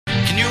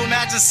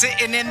imagine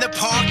sitting in the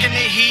park in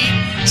the heat,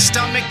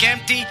 stomach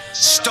empty,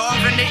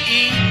 starving to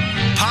eat,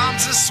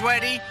 palms are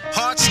sweaty,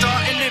 heart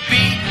starting to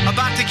beat,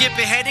 about to get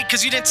beheaded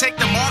cause you didn't take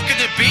the mark of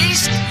the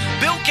beast?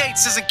 Bill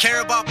Gates doesn't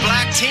care about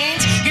black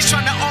teens, he's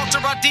trying to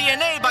alter our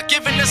DNA by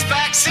giving us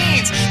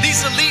vaccines. These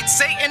elite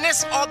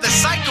Satanists are the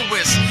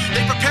psychoists,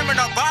 they preparing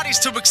our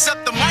bodies to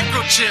accept the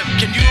microchip.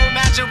 Can you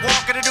imagine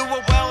walking into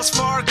a Wells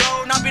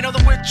Fargo, not being able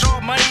to withdraw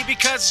money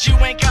because you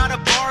ain't got a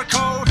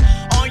barcode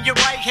on your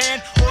right hand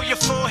or your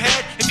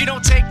forehead? If you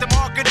don't take the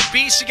mark of the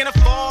beast, you're gonna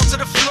fall to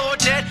the floor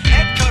dead,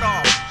 head cut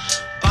off,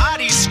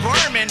 bodies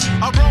squirming,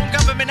 our own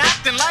government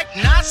acting like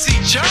Nazi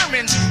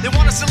Germans. They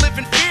want us to live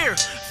in fear,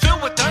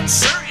 filled with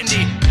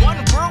uncertainty, one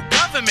world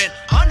government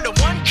under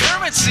one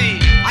currency.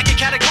 I can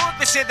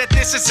categorically say that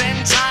this is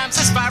end times.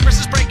 This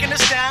virus is breaking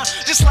us down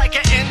just like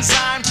an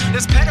enzyme.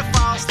 There's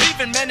pedophiles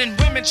leaving men and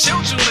women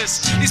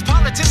childrenless. These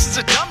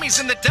politicians are dummies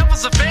and the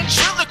devil's a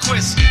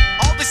ventriloquist.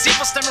 All this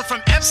evil stemming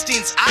from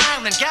Epstein's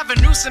Island. Gavin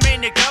Newsom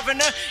ain't the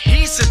governor,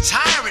 he's a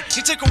tyrant.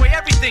 He took away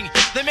everything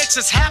that makes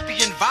us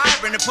happy and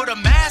vibrant and put a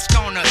mask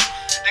on us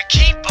to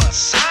keep us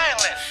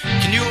silent.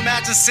 Can you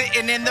imagine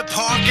sitting in the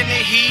park in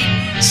the heat,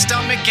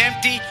 stomach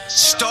empty,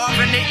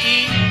 starving to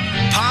eat,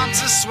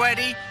 palms are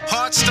sweaty,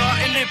 heart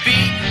starting to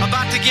beat,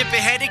 about to get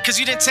beheaded cause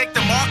you didn't take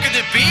the mark of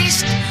the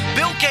beast?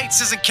 Bill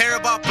Gates doesn't care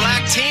about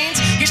black teens,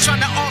 he's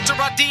trying to alter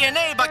our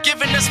DNA by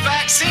giving us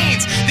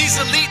vaccines. These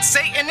elite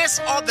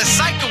Satanists are the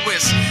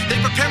psychoists, they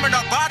preparing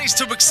our bodies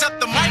to accept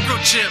the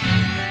microchip.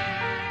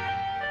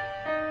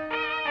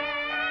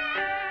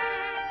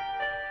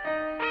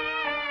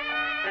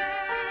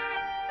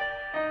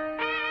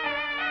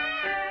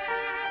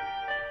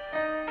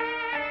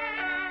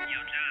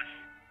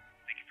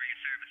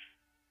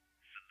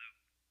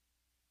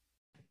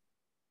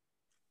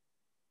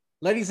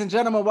 Ladies and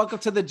gentlemen, welcome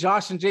to the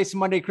Josh and Jason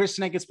Monday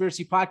Christian and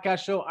Conspiracy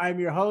Podcast Show. I'm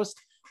your host,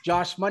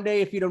 Josh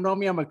Monday. If you don't know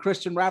me, I'm a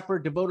Christian rapper,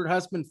 devoted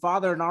husband,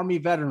 father, and Army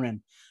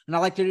veteran. And I'd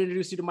like to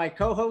introduce you to my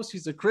co-host,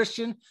 who's a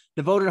Christian,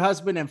 devoted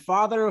husband, and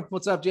father.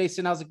 What's up,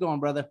 Jason? How's it going,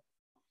 brother?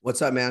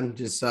 What's up, man?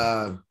 Just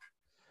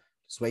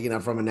waking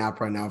up from a nap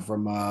right now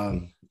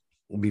from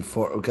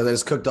before, because I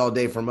just cooked all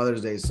day for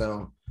Mother's Day.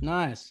 So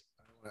nice.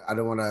 I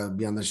don't want to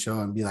be on the show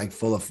and be like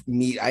full of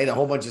meat. I ate a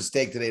whole bunch of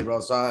steak today,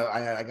 bro. So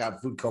I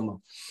got food coma.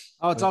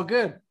 Oh, it's all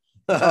good.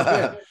 It's all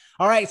good.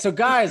 All right. So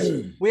guys,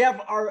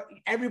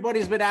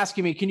 everybody's been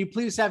asking me, can you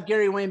please have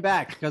Gary Wayne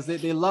back? Because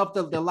they loved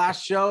the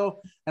last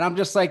show. And I'm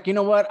just like, you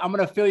know what? I'm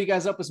going to fill you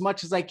guys up as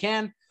much as I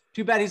can.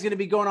 Too bad he's going to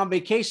be going on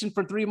vacation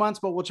for 3 months,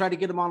 but we'll try to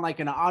get him on like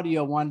an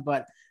audio one.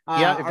 But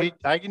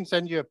I can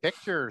send you a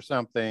picture or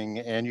something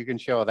and you can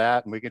show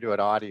that and we can do it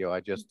audio. I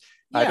just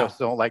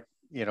don't like,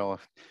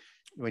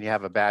 when you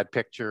have a bad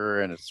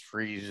picture and it's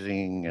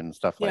freezing and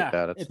stuff like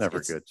that, it's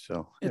never good.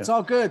 So it's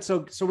all good.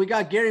 So we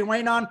got Gary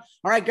Wayne on.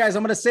 All right, guys,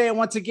 I'm going to say it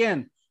once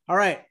again. All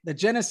right. The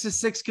Genesis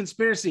 6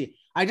 conspiracy.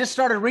 I just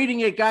started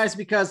reading it, guys,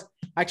 because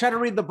I try to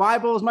read the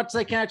Bible as much as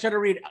I can. I try to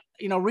read,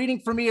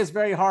 reading for me is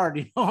very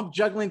hard. I'm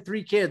juggling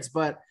 3 kids,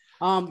 but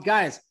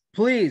guys,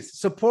 please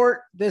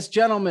support this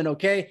gentleman.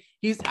 Okay.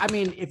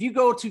 If you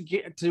go to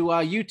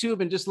YouTube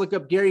and just look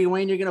up Gary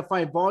Wayne, you're going to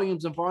find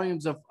volumes and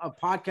volumes of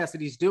podcasts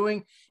that he's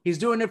doing. He's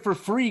doing it for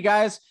free,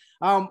 guys.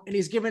 And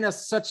he's giving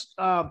us such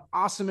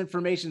awesome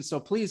information.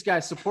 So please,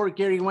 guys, support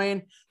Gary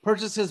Wayne.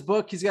 Purchase his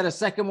book. He's got a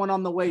second one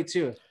on the way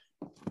too.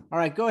 All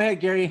right, go ahead,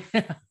 Gary.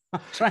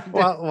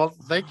 Well,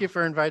 thank you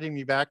for inviting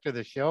me back to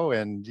the show.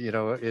 And,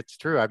 it's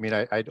true. I mean,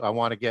 I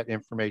want to get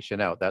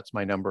information out. That's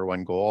my number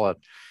one goal.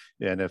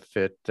 And if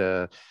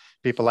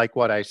people like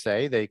what I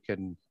say, they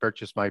can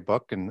purchase my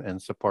book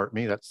and support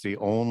me. That's the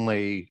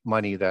only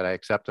money that I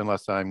accept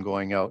unless I'm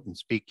going out and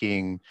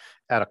speaking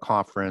at a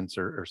conference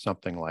or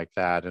something like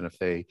that. And if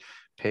they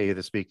pay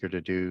the speaker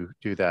to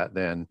do that,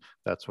 then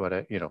that's what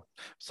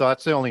so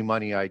that's the only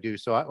money I do.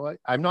 So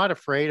I'm not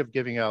afraid of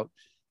giving out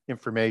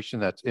information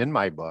that's in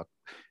my book.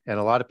 And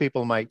a lot of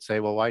people might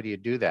say, well, why do you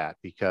do that?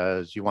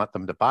 Because you want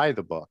them to buy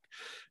the book.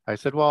 I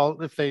said, well,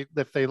 if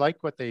they like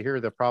what they hear,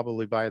 they'll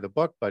probably buy the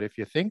book. But if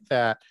you think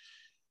that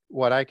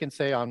what I can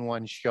say on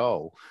one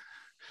show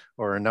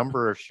or a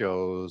number of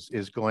shows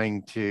is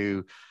going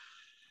to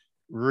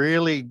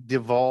really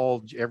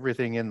divulge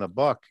everything in the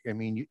book, I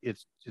mean,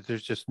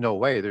 there's just no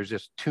way. There's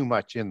just too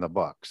much in the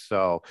book.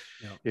 So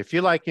if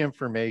you like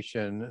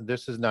information,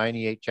 this is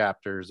 98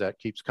 chapters that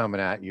keeps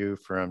coming at you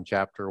from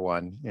chapter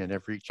 1. And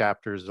every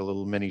chapter is a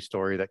little mini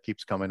story that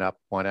keeps coming up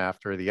one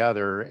after the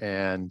other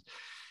and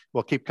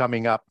will keep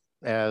coming up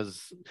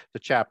as the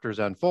chapters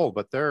unfold,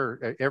 but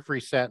every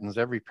sentence,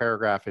 every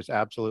paragraph is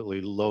absolutely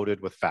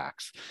loaded with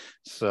facts.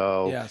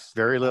 So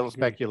very little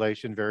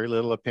speculation, very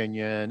little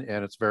opinion,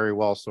 and it's very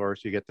well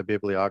sourced. You get the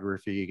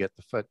bibliography, you get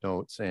the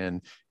footnotes,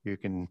 and you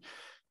can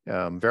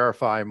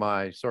verify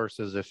my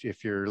sources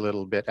if you're a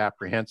little bit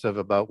apprehensive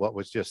about what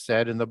was just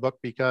said in the book,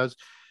 because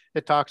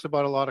it talks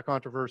about a lot of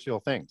controversial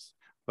things.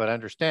 But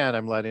understand,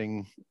 I'm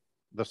letting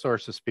the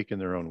sources speak in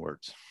their own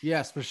words.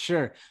 Yes, for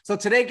sure. So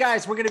today,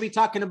 guys, we're going to be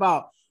talking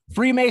about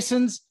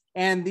Freemasons,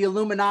 and the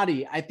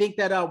Illuminati. I think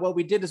that what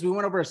we did is we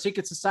went over a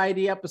secret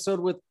society episode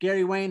with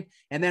Gary Wayne,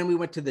 and then we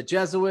went to the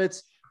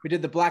Jesuits. We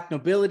did the Black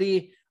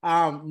Nobility.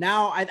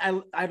 Now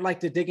I'd like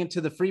to dig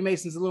into the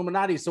Freemasons,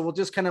 Illuminati. So we'll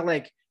just kind of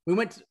like, we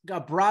went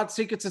broad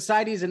secret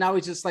societies, and now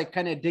we're just like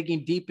kind of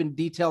digging deep in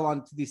detail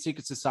onto these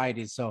secret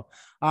societies. So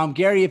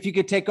Gary, if you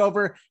could take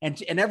over,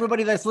 and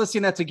everybody that's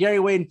listening, that's a Gary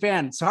Wayne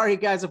fan. Sorry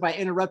guys if I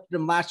interrupted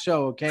him last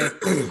show. Okay.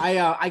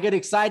 I get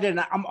excited, and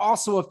I'm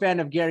also a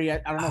fan of Gary. I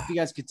don't know if you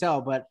guys could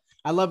tell, but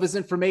I love his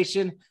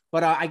information,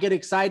 but I get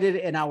excited,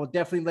 and I will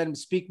definitely let him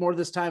speak more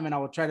this time, and I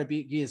will try to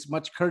be as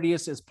much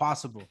courteous as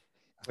possible.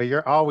 Well,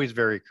 you're always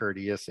very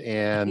courteous,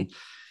 and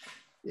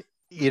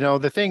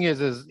the thing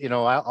is,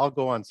 I'll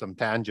go on some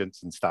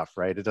tangents and stuff,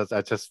 right?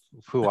 That's just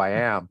who I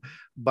am.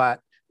 But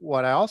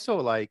what I also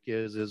like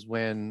is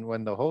when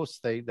the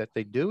hosts they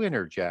do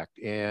interject,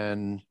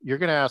 and you're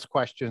going to ask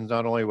questions,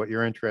 not only what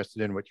you're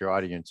interested in, what your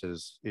audience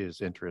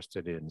is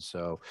interested in.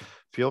 So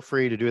feel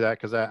free to do that,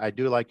 because I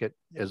do like it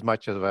as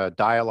much of a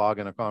dialogue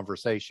and a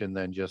conversation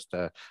than just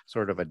a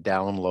sort of a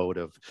download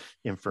of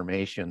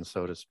information,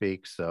 so to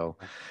speak. So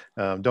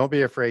don't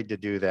be afraid to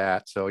do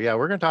that. So yeah,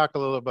 we're going to talk a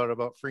little bit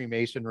about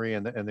Freemasonry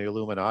and the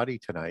Illuminati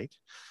tonight.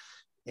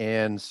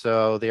 And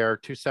so they are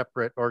two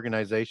separate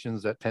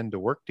organizations that tend to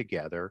work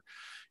together.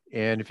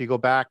 And if you go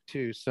back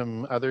to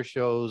some other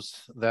shows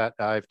that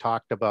I've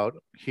talked about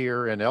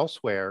here and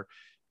elsewhere,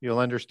 you'll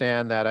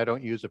understand that I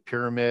don't use a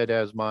pyramid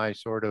as my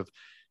sort of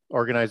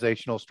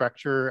organizational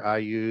structure. I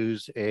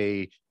use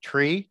a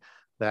tree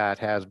that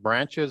has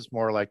branches,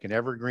 more like an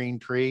evergreen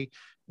tree,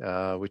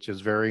 which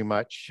is very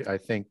much, I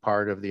think,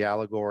 part of the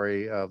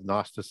allegory of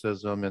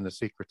Gnosticism and the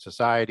secret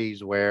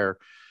societies, where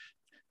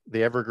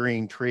the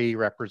evergreen tree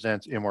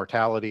represents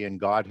immortality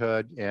and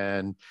godhood,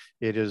 and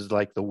it is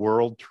like the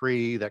world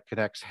tree that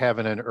connects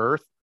heaven and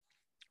earth,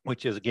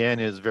 which is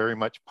very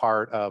much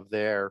part of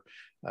their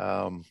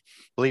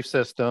belief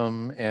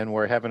system. And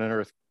where heaven and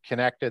earth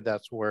connected,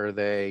 that's where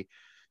they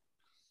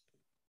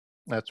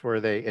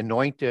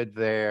anointed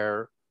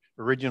their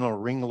original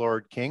ring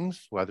lord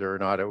kings, whether or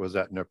not it was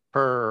at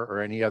Nippur or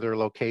any other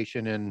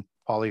location in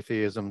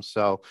polytheism.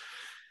 So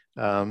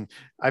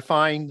I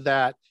find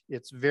that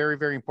it's very,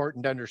 very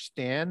important to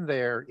understand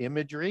their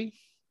imagery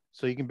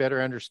so you can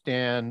better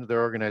understand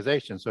their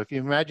organization. So if you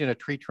imagine a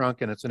tree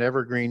trunk and it's an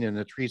evergreen, and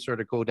the trees sort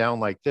of go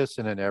down like this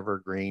in an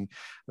evergreen,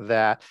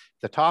 that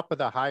the top of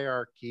the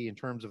hierarchy in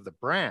terms of the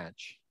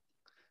branch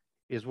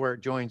is where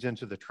it joins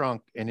into the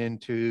trunk and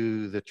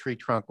into the tree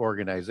trunk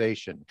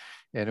organization.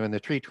 And in the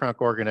tree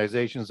trunk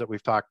organizations that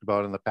we've talked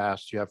about in the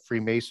past, you have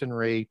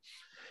Freemasonry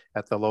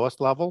at the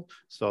lowest level,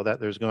 so that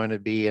there's going to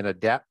be an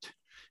adept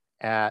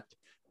at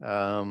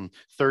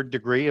third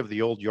degree of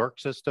the old York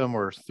system,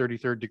 or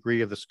 33rd degree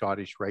of the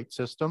Scottish Rite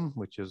system,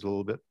 which is a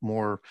little bit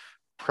more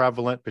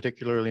prevalent,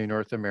 particularly in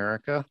North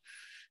America.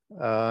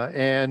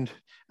 And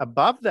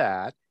above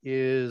that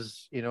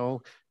is,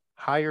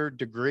 higher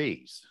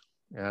degrees.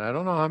 And I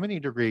don't know how many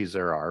degrees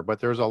there are, but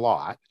there's a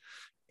lot.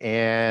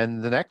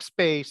 And the next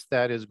space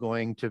that is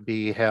going to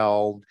be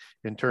held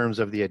in terms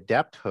of the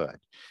adepthood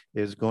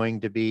is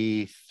going to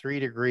be 3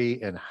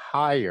 degree and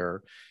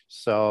higher.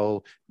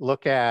 So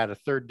look at a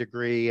 3rd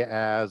degree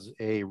as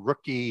a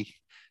rookie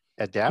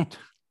adept,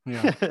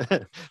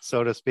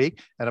 so to speak.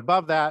 And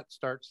above that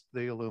starts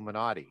the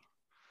Illuminati.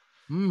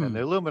 And the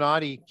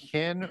Illuminati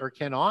can or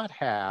cannot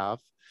have,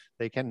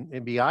 they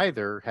can be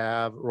either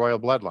have royal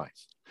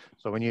bloodlines.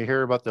 So when you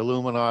hear about the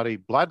Illuminati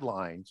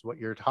bloodlines, what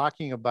you're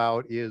talking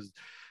about is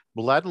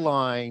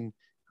bloodline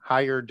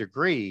higher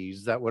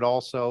degrees that would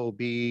also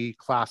be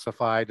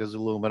classified as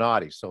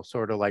Illuminati. So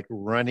sort of like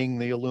running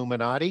the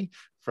Illuminati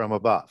from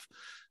above.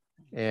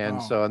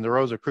 And so, and the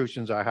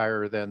Rosicrucians are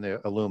higher than the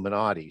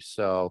Illuminati.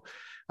 So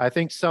I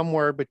think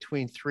somewhere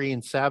between 3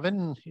 and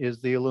 7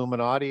 is the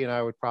Illuminati, and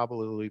I would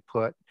probably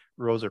put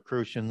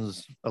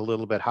Rosicrucians a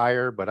little bit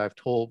higher, but I've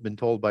been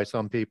told by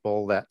some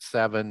people that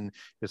 7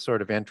 is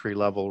sort of entry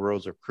level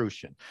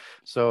Rosicrucian.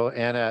 So,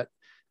 and at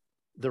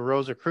the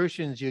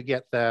Rosicrucians, you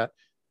get that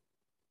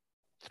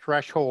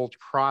threshold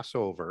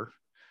crossover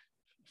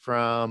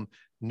from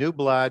new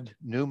blood,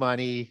 new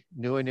money,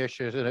 new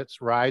initiatives, and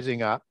it's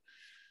rising up,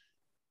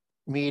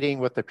 meeting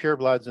with the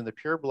purebloods, and the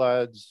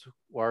purebloods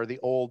are the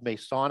old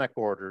Masonic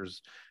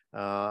orders,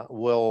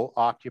 will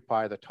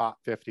occupy the top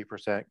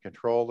 50%,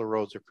 control the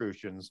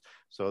Rosicrucians.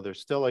 So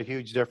there's still a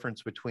huge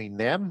difference between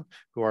them,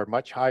 who are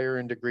much higher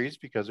in degrees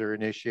because they're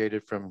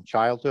initiated from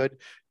childhood,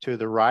 to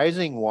the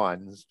rising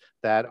ones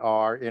that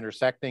are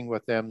intersecting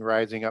with them,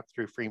 rising up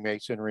through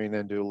Freemasonry and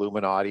then to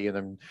Illuminati. And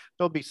then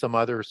there'll be some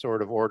other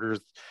sort of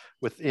orders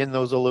within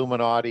those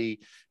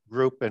Illuminati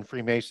group and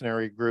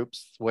Freemasonry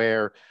groups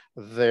where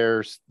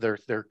they're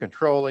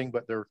controlling,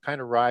 but they're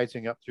kind of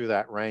rising up through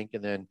that rank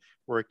and then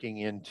working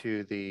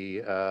into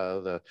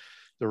the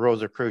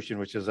Rosicrucian,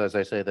 which is, as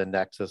I say, the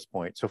nexus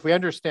point. So if we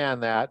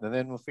understand that, and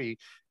then if we,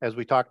 as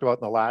we talked about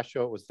in the last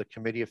show, it was the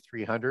Committee of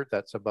 300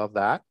 that's above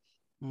that.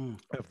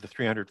 of the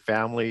 300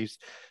 families,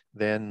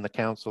 then the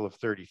Council of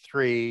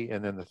 33,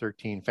 and then the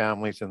 13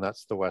 families, and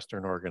that's the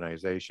Western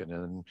organization.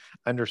 And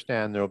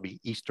understand there'll be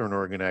Eastern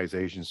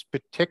organizations,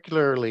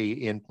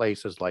 particularly in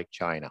places like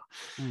China.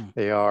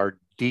 They are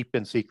deep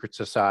in secret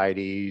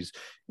societies,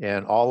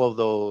 and all of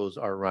those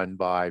are run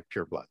by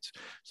purebloods.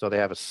 So they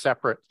have a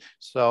separate,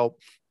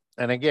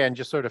 and again,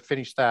 just sort of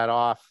finish that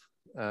off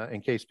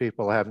in case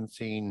people haven't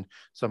seen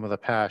some of the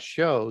past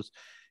shows,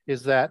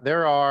 is that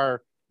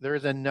there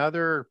is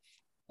another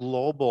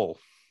global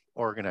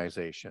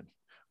organization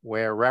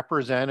where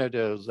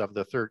representatives of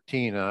the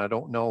 13, and I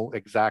don't know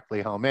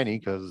exactly how many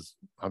because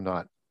I'm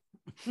not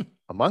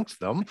amongst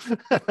them.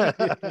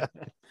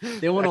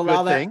 They won't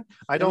allow that.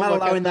 I don't not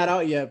allowing that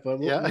out yet, but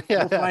we'll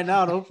find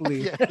out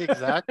hopefully. Yeah,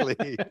 exactly.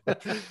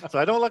 So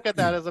I don't look at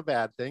that as a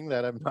bad thing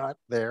that I'm not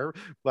there,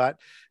 but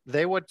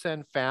they would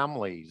send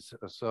families.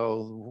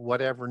 So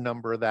whatever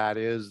number that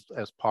is,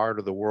 as part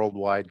of the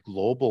worldwide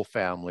global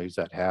families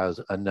that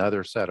has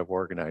another set of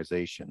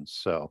organizations.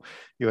 So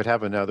you would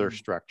have another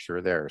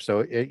structure there.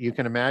 So you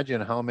can imagine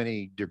how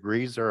many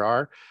degrees there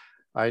are.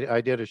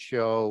 I did a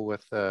show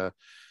with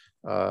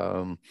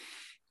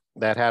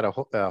that had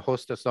a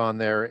hostess on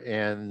there,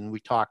 and we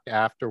talked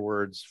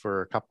afterwards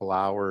for a couple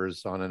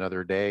hours on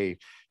another day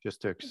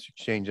just to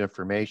exchange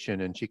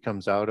information. And she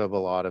comes out of a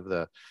lot of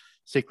the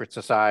secret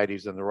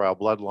societies and the royal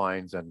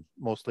bloodlines, and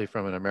mostly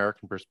from an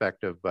American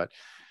perspective, but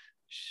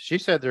she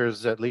said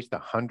there's at least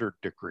 100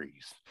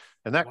 degrees,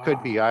 and that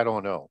could be, I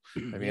don't know.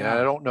 I mean,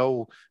 I don't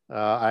know.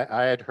 I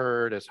had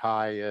heard as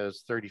high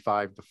as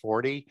 35 to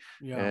 40,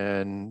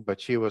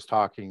 but she was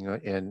talking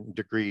in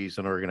degrees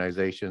and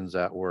organizations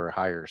that were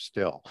higher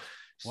still.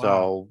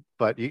 So,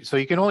 so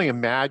you can only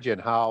imagine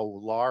how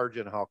large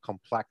and how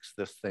complex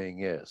this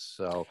thing is.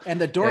 So, and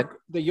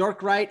the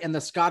York Rite and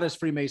the Scottish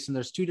Freemason,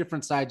 there's two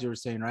different sides you were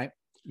saying, right?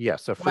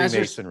 Yes, a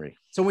Freemasonry.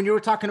 So when you were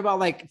talking about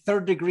like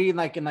third degree, and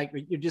like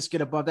you just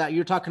get above that,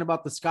 you're talking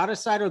about the Scottish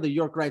side or the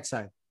York Rite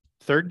side?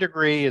 Third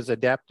degree is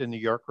adept in the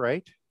York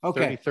Rite.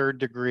 Okay. 33rd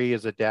degree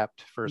is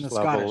adept first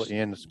level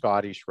in the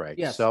Scottish Rite.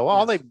 Yes. So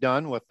all they've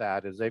done with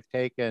that is they've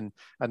taken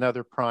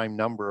another prime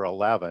number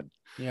 11.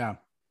 Yeah.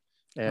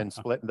 And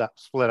split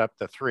up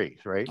the 3,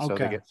 right? Okay. So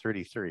they get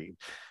 33.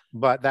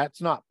 But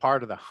that's not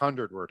part of the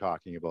 100 we're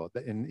talking about.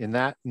 In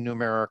that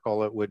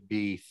numerical, it would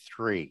be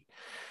 3.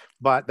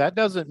 But that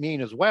doesn't mean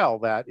as well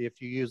that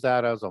if you use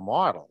that as a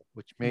model,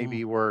 which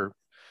maybe where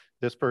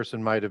this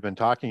person might have been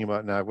talking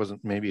about, and I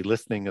wasn't maybe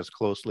listening as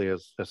closely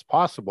as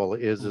possible,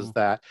 is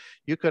that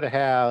you could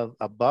have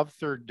above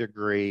third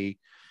degree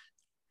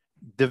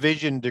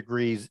division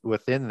degrees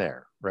within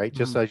there, right?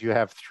 Just as you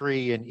have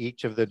 3 in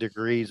each of the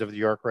degrees of the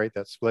York Rite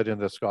that's split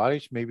into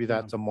Scottish, maybe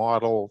that's a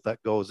model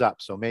that goes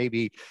up. So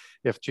maybe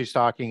if she's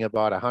talking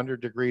about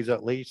 100 degrees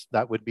at least,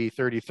 that would be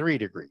 33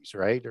 degrees,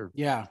 right? Or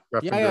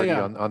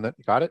on the,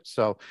 got it?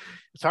 So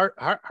it's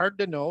hard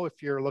to know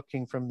if you're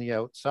looking from the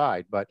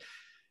outside, but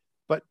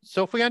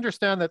so if we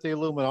understand that the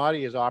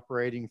Illuminati is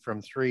operating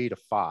from 3 to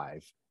 5,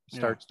 it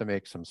starts to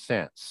make some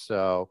sense.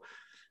 So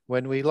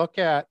when we look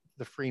at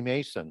the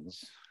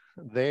Freemasons,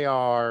 they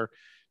are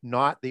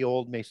not the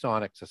old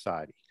Masonic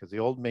Society, because the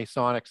old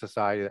Masonic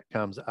Society that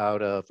comes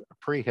out of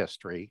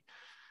prehistory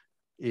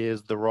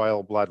is the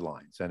royal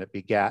bloodlines, and it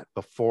begat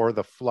before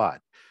the flood.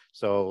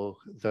 So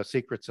the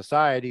secret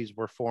societies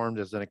were formed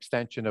as an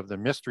extension of the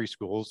mystery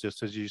schools,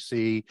 just as you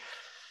see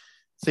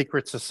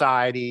secret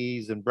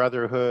societies and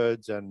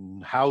brotherhoods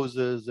and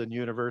houses and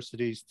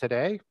universities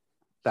today.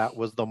 That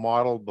was the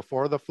model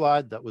before the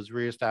flood, that was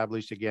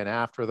reestablished again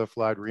after the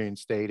flood,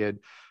 reinstated,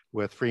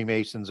 with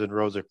Freemasons and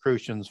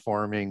Rosicrucians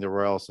forming the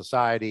Royal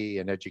Society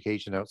and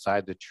education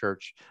outside the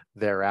church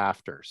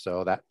thereafter.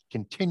 So that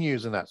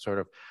continues in that sort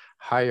of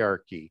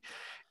hierarchy.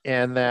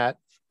 And that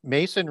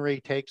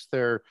Masonry takes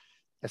their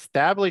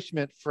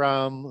establishment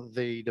from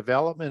the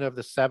development of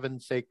the 7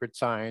 sacred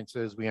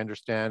sciences we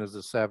understand as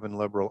the 7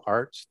 liberal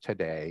arts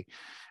today,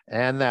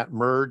 and that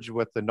merge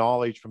with the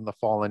knowledge from the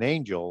fallen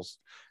angels.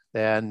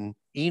 Then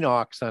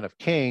Enoch, son of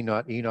Cain,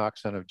 not Enoch,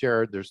 son of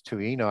Jared, there's 2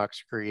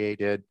 Enochs,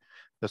 created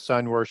the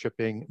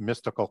sun-worshiping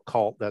mystical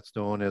cult that's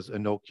known as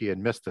Enochian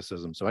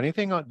mysticism. So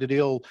anything to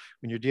deal,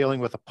 when you're dealing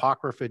with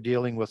Apocrypha,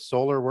 dealing with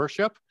solar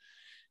worship,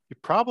 you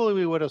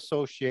probably would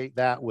associate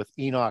that with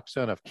Enoch,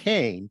 son of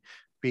Cain,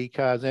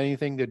 because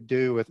anything to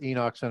do with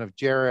Enoch, son of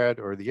Jared,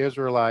 or the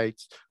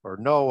Israelites, or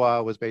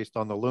Noah was based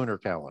on the lunar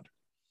calendar,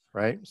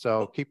 right?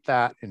 So keep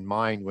that in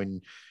mind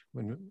when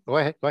go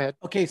ahead.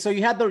 Okay, so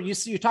you had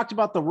you talked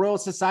about the Royal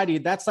Society.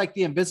 That's like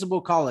the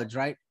Invisible College,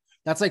 right?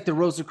 That's like the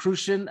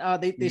Rosicrucian.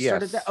 They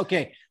started that.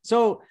 Okay,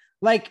 so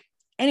like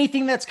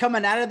anything that's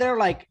coming out of there,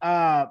 like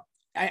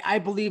I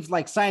believe,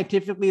 like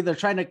scientifically, they're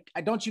trying to.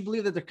 Don't you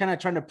believe that they're kind of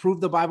trying to prove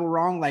the Bible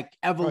wrong, like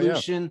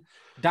evolution,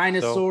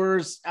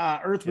 dinosaurs,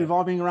 Earth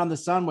revolving around the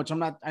sun? Which I'm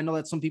not. I know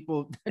that some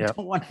people don't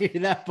want to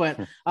hear that, but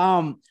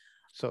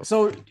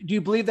So do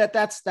you believe that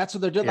that's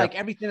what they're doing? Like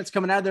everything that's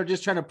coming out, they're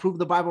just trying to prove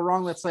the Bible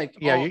wrong. That's like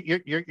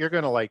you're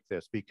going to like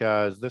this,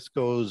 because this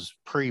goes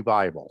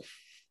pre-Bible.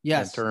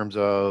 Yes. In terms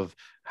of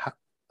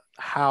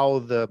how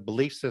the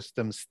belief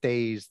system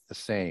stays the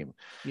same.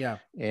 Yeah.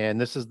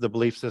 And this is the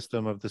belief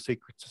system of the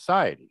secret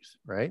societies,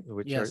 right?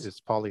 Which Yes.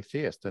 is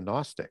polytheist and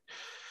Gnostic.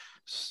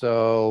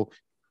 So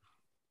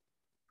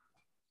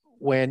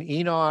when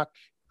Enoch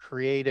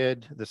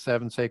created the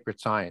 7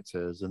 sacred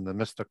sciences and the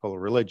mystical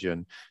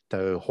religion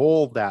to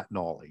hold that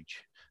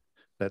knowledge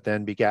that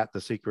then begat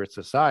the secret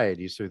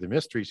societies through the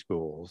mystery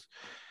schools,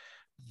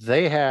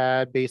 they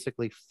had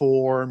basically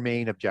 4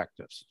 main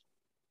objectives.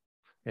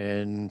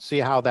 And see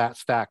how that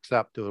stacks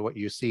up to what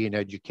you see in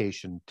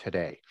education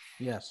today.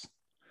 Yes.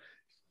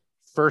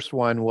 First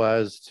one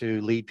was to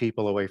lead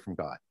people away from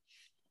God.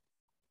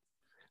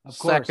 Of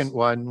course. Second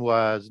one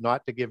was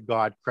not to give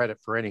God credit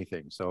for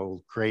anything.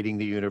 So creating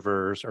the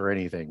universe or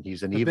anything.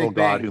 He's an evil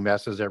God who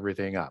messes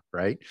everything up,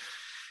 right?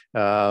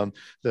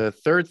 The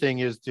third thing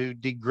is to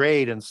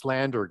degrade and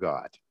slander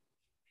God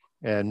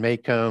and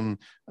make him,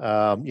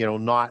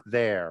 not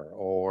there,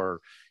 or,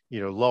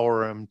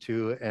 lower him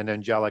to an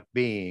angelic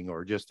being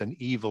or just an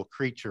evil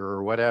creature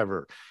or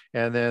whatever.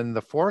 And then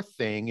the fourth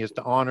thing is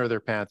to honor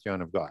their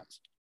pantheon of gods.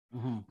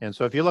 Mm-hmm. And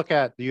so if you look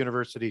at the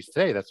universities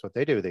today, that's what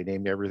they do. They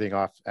name everything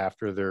off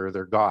after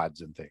their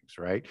gods and things,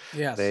 right?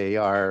 Yes. They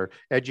are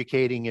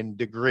educating in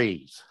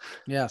degrees.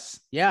 Yes.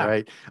 Yeah.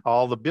 Right.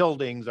 All the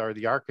buildings are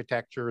the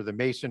architecture, the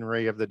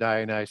masonry of the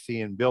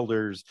Dionysian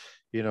builders,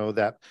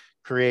 that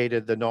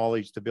created the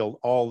knowledge to build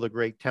all the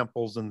great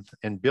temples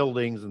and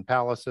buildings and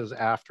palaces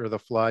after the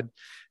flood.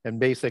 And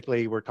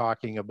basically, we're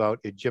talking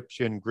about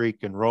Egyptian,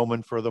 Greek, and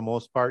Roman for the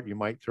most part. You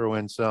might throw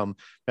in some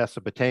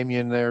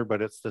Mesopotamian there,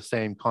 but it's the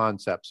same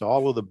concept. So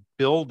all of the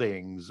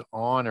buildings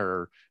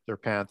honor their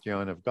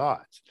pantheon of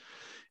gods.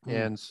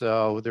 And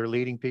so they're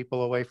leading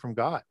people away from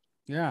God.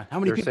 Yeah. How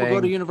many people go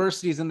to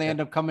universities and they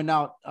end up coming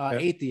out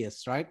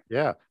atheists, right?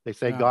 Yeah. They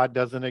say God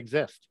doesn't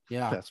exist.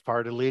 Yeah. That's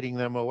part of leading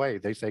them away.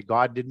 They say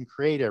God didn't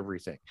create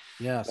everything.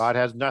 Yes. God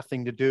has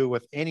nothing to do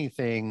with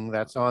anything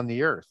that's on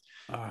the earth.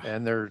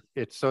 And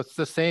it's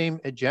the same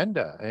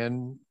agenda.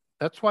 And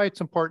that's why it's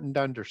important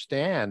to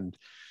understand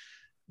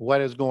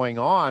what is going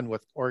on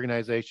with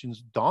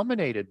organizations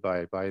dominated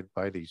by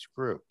these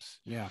groups.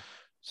 Yeah.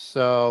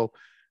 So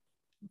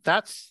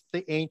that's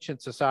the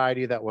ancient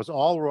society that was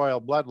all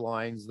royal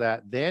bloodlines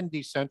that then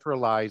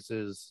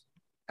decentralizes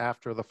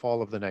after the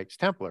fall of the Knights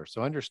Templar.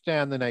 So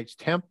understand the Knights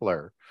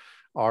Templar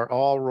are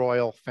all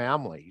royal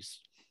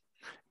families.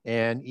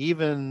 And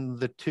even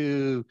the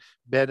 2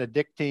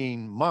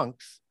 Benedictine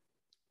monks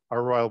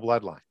are royal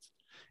bloodlines.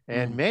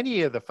 And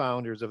many of the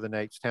founders of the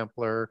Knights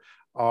Templar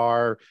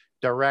are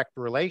direct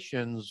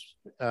relations,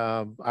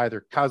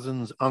 either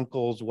cousins,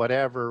 uncles,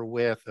 whatever,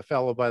 with a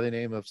fellow by the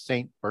name of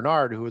Saint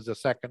Bernard, who is the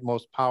second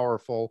most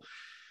powerful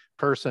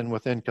person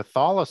within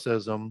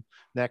Catholicism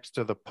next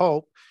to the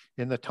Pope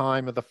in the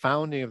time of the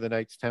founding of the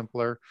Knights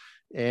Templar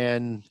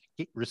and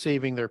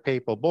receiving their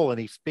papal bull. And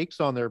he speaks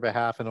on their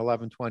behalf in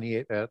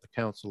 1128 at the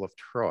Council of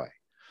Troy.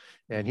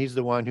 And he's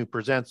the one who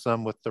presents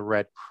them with the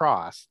Red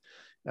Cross,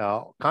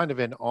 kind of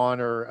in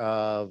honor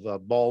of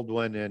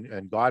Baldwin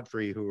and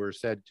Godfrey, who were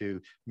said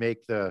to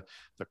make the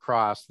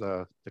cross,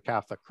 the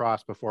Catholic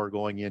cross, before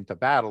going into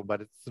battle. But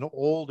it's an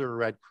older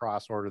Red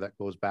Cross order that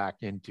goes back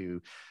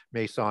into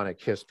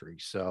Masonic history.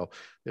 So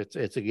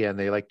it's again,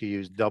 they like to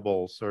use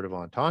double sort of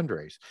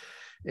entendres.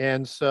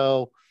 And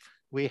so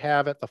we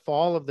have, at the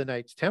fall of the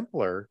Knights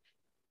Templar,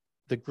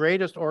 the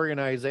greatest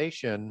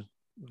organization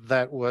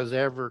that was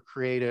ever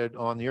created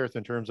on the earth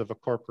in terms of a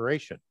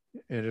corporation.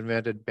 It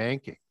invented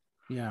banking.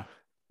 Yeah.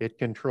 It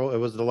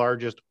was the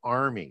largest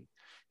army.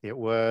 It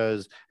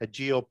was a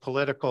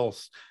geopolitical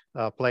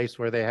place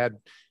where they had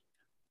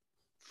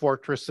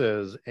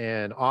fortresses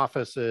and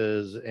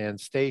offices and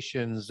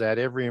stations at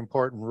every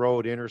important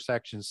road,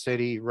 intersection,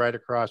 city, right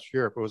across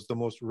Europe. It was the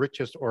most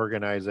richest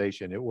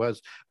organization.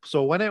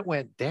 So when it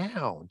went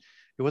down,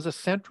 it was a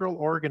central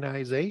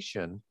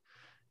organization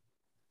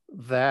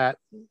that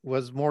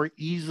was more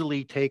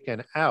easily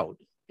taken out,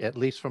 at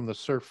least from the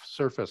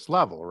surface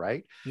level,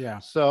 right? Yeah.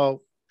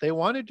 So they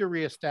wanted to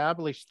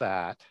reestablish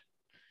that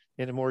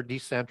in a more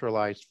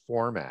decentralized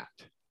format.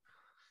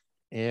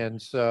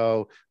 And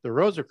so the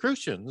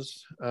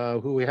Rosicrucians,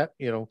 who we have,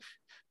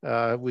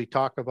 we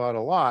talk about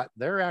a lot,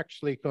 they're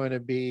actually going to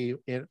be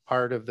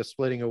part of the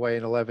splitting away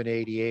in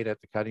 1188 at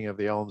the cutting of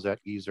the elms at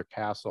Yser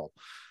Castle.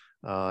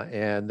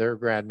 And their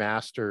Grand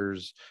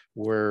Masters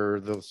were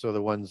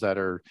the ones that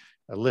are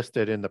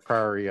listed in the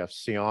Priory of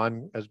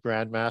Sion as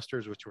Grand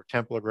Masters, which were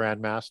Templar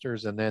Grand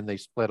Masters, and then they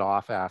split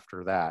off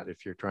after that.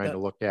 If you're trying to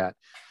look at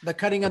the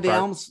cutting of the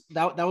elms,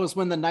 that was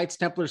when the Knights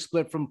Templar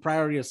split from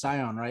Priory of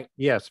Sion, right?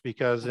 Yes,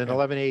 because in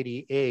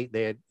 1188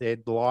 they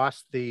had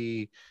lost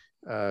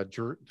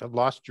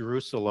lost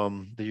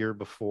Jerusalem the year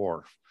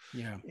before.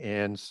 Yeah,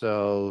 and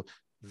so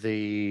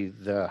the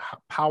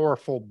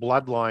powerful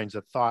bloodlines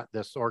that thought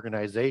this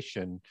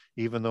organization,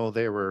 even though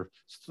they were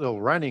still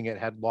running it,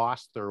 had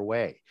lost their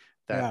way.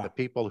 That the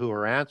people who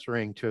were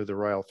answering to the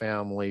royal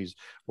families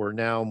were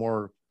now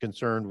more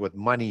concerned with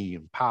money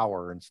and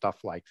power and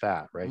stuff like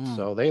that, right?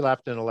 So they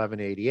left in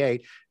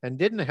 1188 and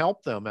didn't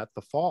help them at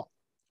the fall.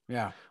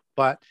 Yeah.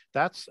 But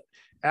that's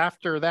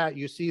after that,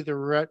 you see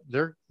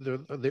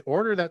the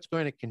order that's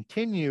going to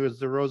continue is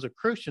the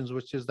Rosicrucians,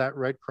 which is that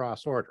Red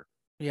Cross order.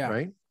 Yeah.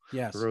 Right.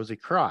 Yes. The Rosy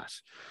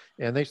Cross.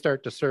 And they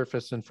start to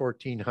surface in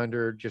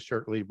 1400, just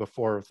shortly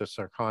before the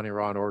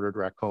Sarkaniron order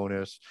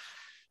Draconis.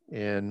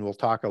 And we'll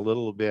talk a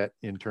little bit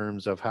in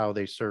terms of how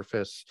they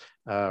surface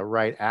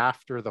right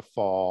after the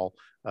fall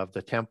of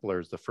the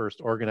Templars, the first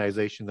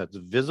organization that's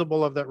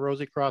visible of that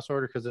Rosy Cross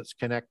order, because it's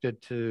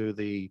connected to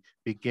the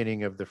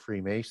beginning of the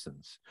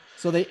Freemasons.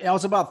 So it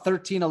was about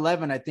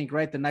 1311, I think,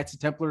 right? The Knights of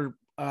Templar,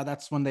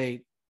 that's when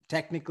they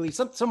technically,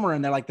 somewhere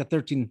in there, like the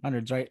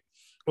 1300s, right?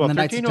 Well,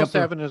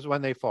 1307 is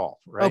when they fall,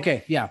 right?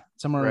 Okay, yeah,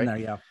 somewhere in there,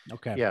 yeah.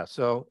 Okay. Yeah,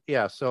 so,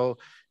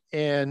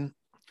 and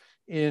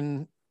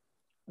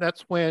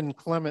that's when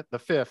Clement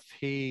V,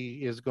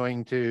 he is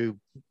going to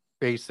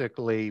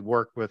basically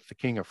work with the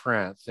King of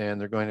France, and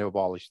they're going to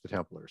abolish the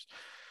Templars.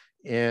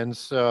 And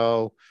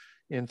so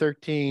in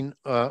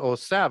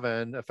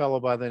 1307, a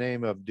fellow by the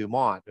name of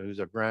Dumont, who's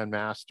a Grand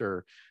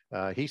Master,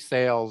 he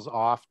sails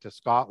off to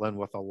Scotland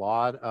with a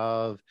lot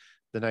of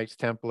the Knights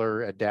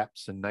Templar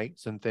adepts and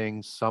knights and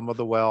things, some of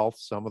the wealth,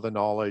 some of the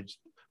knowledge.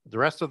 The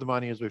rest of the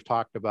money, as we've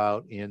talked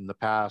about in the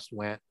past,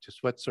 went to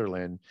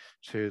Switzerland,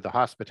 to the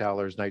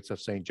Hospitallers, Knights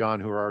of St. John,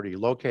 who are already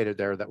located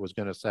there, that was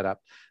going to set up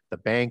the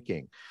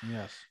banking.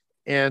 Yes.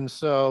 And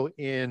so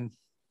in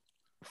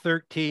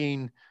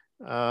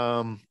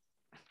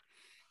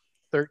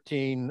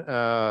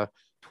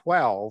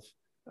 1312,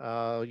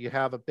 you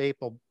have a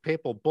papal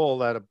bull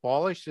that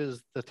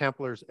abolishes the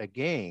Templars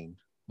again,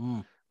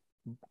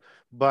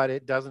 but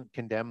it doesn't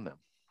condemn them.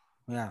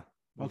 Yeah.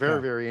 Okay.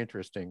 Very, very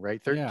interesting, right?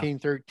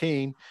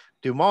 1313,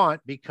 Dumont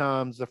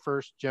becomes the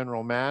first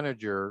general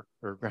manager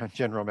or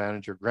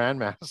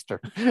grandmaster,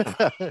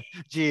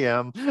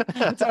 GM.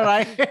 It's all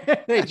right.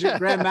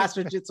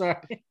 Grandmaster, it's all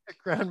right.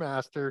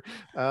 Grandmaster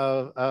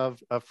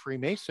of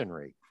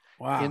Freemasonry.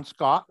 Wow. In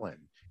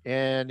Scotland.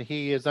 And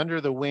he is under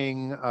the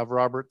wing of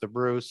Robert the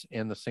Bruce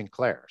and the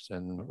Sinclairs.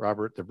 And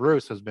Robert the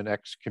Bruce has been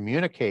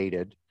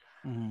excommunicated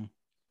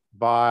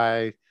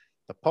by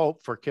the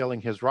Pope for killing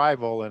his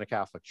rival in a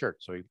Catholic church.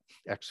 So he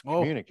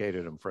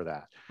excommunicated him for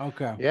that.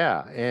 Okay.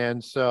 Yeah.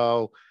 And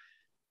so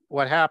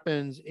what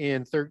happens in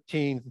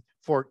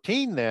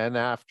 1314 then,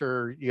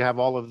 after you have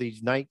all of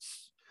these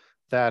knights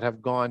that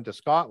have gone to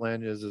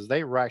Scotland, is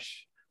they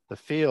rush the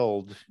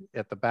field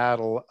at the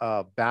Battle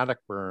of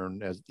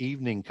Bannockburn as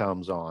evening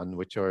comes on,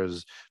 which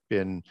has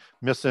been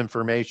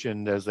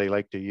misinformation, as they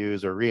like to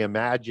use, or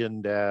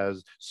reimagined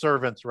as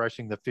servants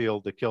rushing the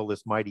field to kill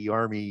this mighty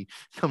army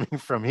coming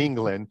from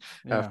England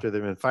after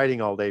they've been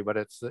fighting all day. But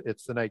it's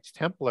the Knights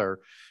Templar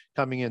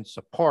coming in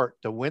support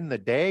to win the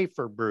day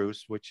for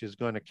Bruce, which is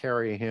going to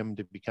carry him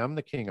to become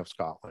the King of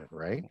Scotland,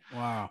 right?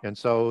 Wow. And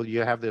so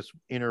you have this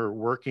inner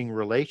working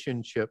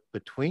relationship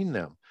between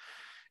them.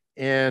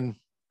 And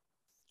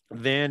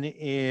then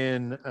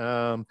in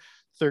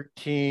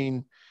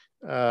 13,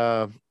 so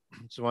I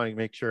want to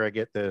make sure I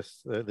get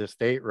this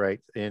date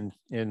right. In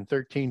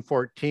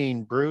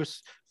 1314,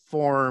 Bruce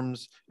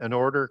forms an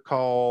order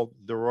called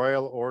the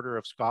Royal Order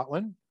of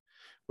Scotland,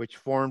 which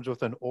forms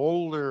with an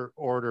older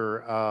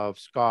order of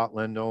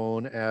Scotland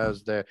known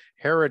as the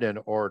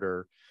Herodin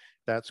Order.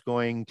 That's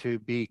going to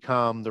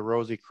become the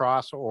Rosy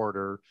Cross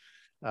Order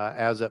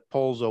as it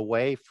pulls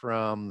away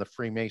from the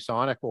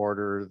Freemasonic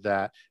order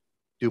that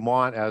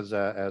Dumont, as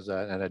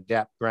an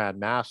adept Grand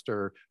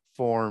Master,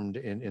 formed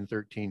in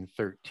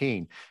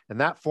 1313. And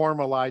that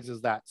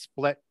formalizes that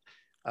split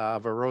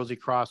of a Rosy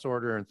Cross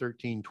Order in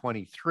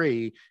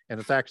 1323. And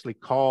it's actually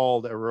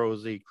called a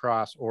Rosy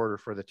Cross Order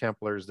for the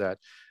Templars, that,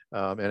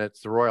 and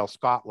it's the Royal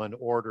Scotland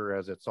Order,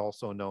 as it's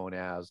also known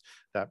as,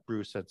 that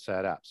Bruce had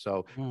set up.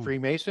 So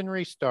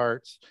Freemasonry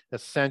starts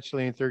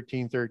essentially in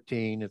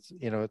 1313.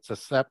 It's a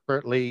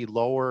separately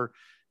lower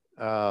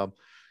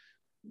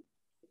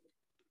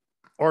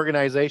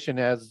organization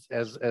as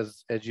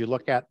you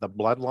look at the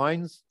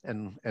bloodlines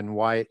and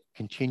why it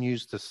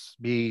continues to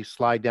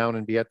slide down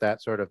and be at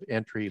that sort of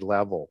entry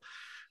level.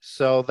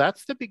 So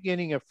that's the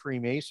beginning of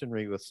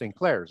Freemasonry with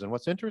Sinclairs. And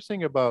what's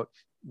interesting about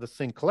the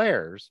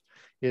Sinclairs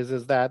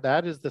is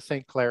that is the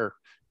St. Clair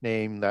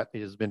name that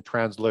has been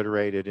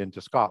transliterated into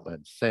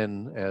Scotland,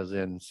 Sin as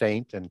in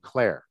saint and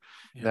Clare.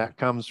 Yeah. That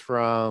comes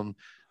from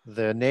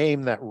the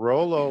name that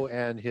Rollo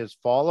and his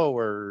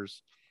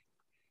followers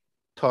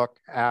took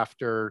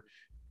after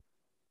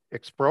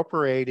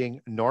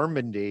expropriating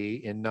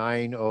Normandy in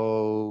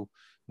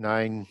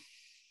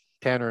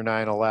 910 or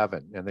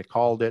 911, and they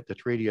called it the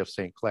Treaty of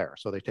St. Clair.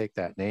 So they take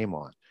that name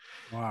on.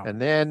 Wow.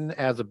 And then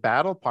as a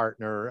battle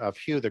partner of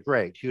Hugh the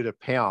Great, Hugh de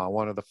Péan,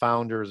 one of the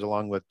founders,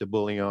 along with de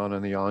Bouillon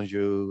and the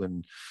Anjou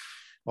and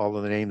all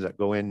of the names that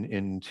go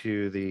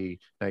into the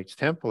Knights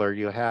Templar,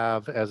 you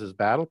have as his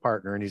battle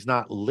partner, and he's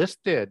not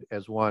listed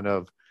as one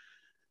of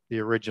the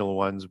original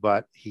ones,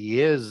 but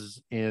he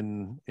is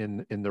in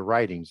the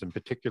writings, and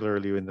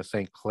particularly in the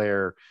St.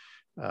 Clair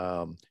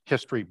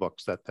history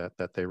books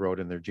that they wrote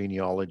in their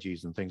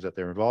genealogies and things that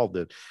they're involved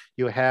in.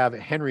 You have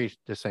Henry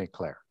de St.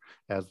 Clair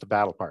as the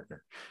battle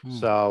partner.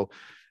 So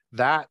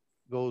that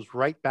goes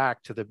right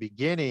back to the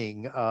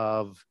beginning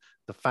of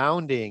the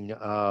founding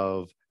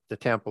of the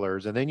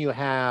Templars. And then you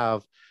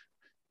have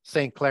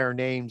St. Clair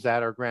names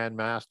that are Grand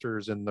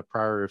Masters in the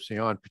Priory of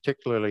Sion,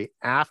 particularly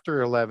after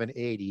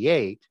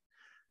 1188,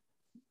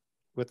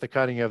 with the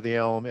cutting of the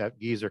elm at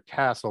Geezer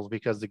Castles,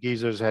 because the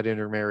Geezers had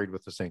intermarried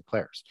with the St.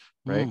 Clairs,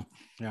 right?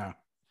 Yeah.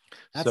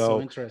 That's so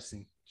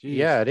interesting. Jeez.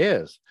 Yeah, it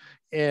is.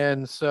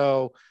 And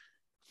so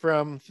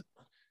from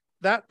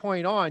that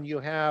point on, you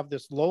have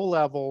this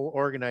low-level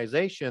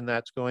organization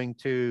that's going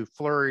to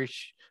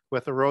flourish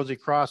with the Rosy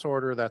Cross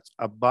Order that's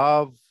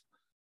above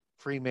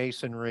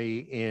Freemasonry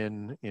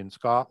in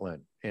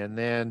Scotland. And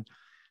then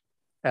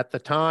at the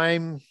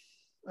time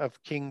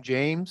of King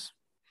James,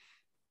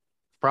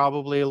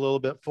 probably a little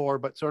bit forward,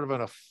 but sort of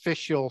an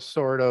official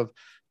sort of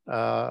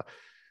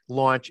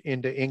launch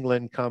into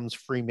England comes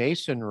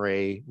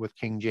Freemasonry with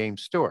King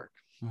James Stuart,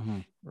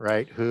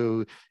 right?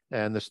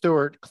 And the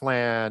Stuart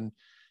clan.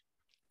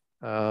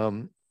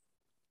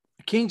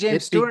 King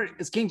James Stuart,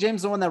 is King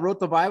James the one that wrote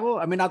the Bible?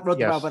 I mean, not wrote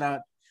the Bible,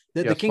 but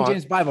the King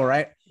James Bible,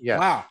 right? Yeah.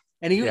 Wow.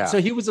 And so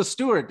he was a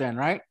Stuart then,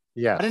 right?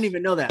 Yeah. I didn't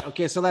even know that.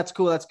 Okay, so that's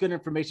cool. That's good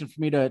information for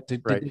me to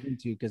dig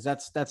into, because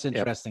that's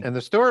interesting. Yep. And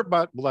the Stuart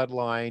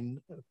bloodline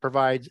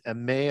provides a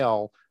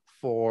male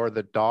for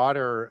the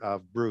daughter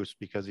of Bruce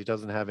because he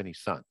doesn't have any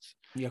sons.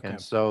 Okay.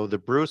 And so the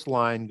Bruce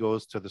line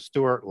goes to the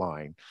Stuart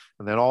line,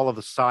 and then all of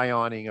the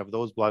scioning of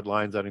those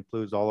bloodlines, that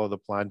includes all of the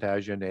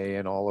Plantagenet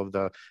and all of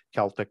the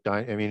Celtic.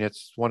 I mean,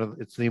 it's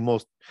the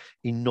most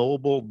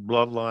ennobled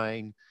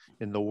bloodline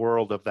in the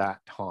world of that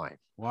time.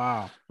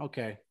 Wow.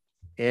 Okay.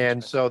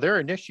 And so they're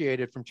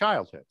initiated from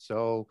childhood.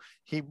 So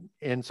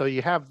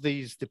you have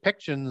these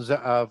depictions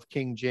of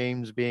King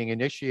James being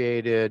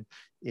initiated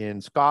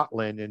in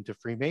Scotland into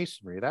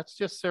Freemasonry. That's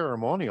just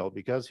ceremonial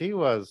because he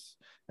was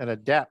an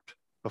adept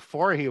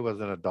before he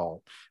was an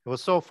adult. It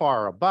was so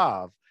far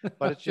above,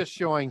 but it's just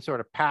showing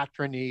sort of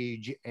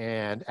patronage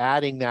and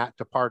adding that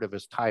to part of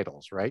his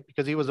titles, right?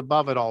 Because he was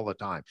above it all the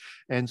time.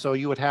 And so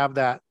you would have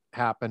that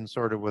happen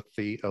sort of with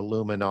the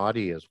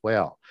Illuminati as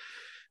well.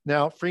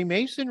 Now,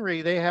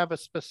 Freemasonry, they have a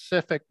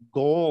specific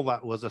goal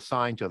that was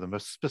assigned to them, a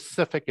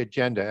specific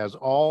agenda, as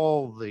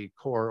all the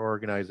core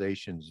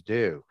organizations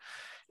do.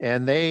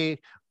 And they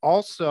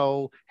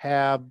also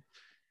have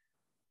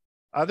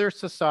other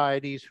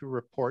societies who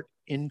report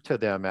into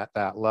them at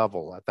that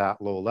level, at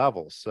that low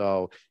level.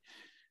 So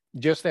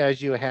just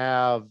as you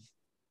have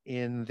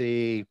in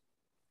the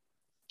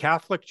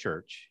Catholic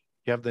Church,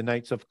 you have the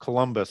Knights of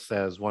Columbus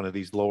as one of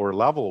these lower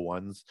level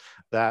ones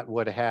that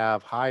would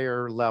have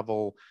higher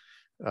level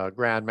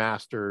Grand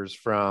Masters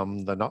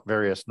from the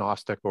various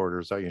Gnostic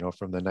orders,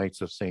 from the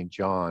Knights of St.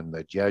 John,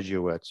 the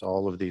Jesuits,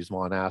 all of these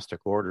monastic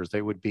orders.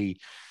 They would be,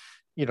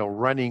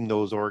 running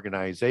those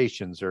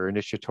organizations or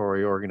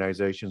initiatory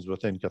organizations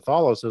within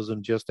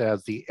Catholicism, just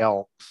as the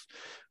Elks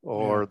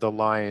or the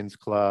Lions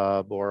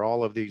Club or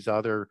all of these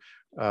other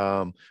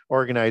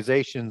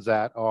organizations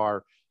that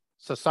are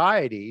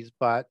societies,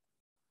 but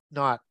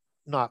not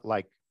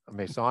like a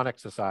Masonic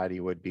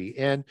society would be.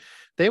 And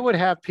they would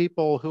have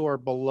people who are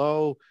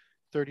below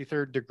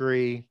 33rd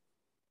degree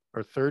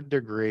or 3rd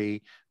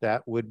degree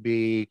that would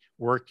be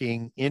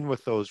working in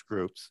with those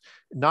groups,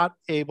 not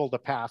able to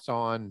pass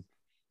on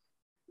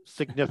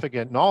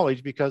significant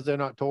knowledge because they're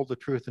not told the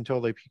truth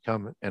until they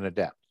become an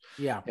adept.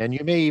 Yeah. And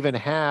you may even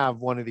have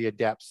one of the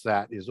adepts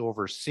that is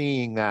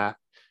overseeing that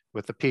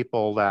with the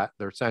people that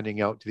they're sending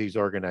out to these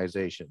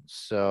organizations.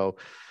 So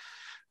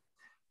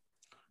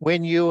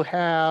when you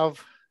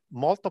have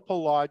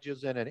multiple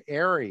lodges in an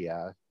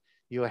area,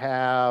 you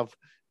have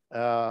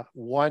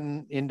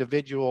one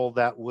individual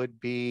that would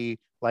be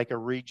like a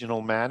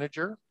regional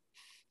manager,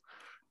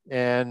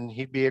 and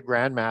he'd be a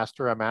Grand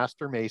Master, a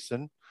Master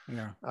Mason.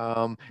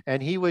 Yeah.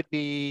 And he would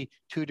be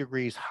 2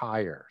 degrees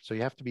higher. So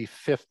you have to be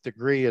 5th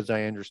degree, as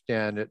I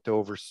understand it, to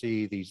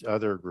oversee these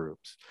other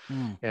groups.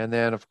 And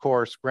then, of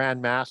course,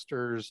 Grand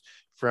Masters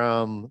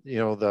from,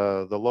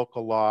 the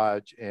local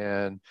lodge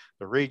and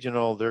the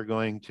regional, they're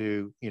going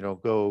to,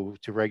 go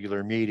to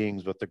regular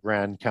meetings with the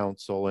Grand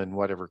Council in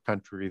whatever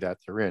country that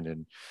they're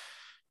in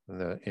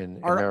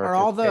Are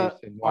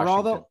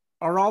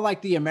all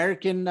like the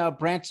American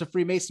branch of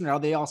Freemasonry, are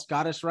they all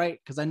Scottish, right?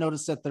 Because I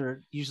noticed that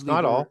they're usually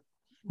not all.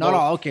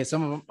 Okay,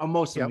 some of them,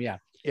 most of them, yeah.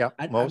 Yeah,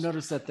 I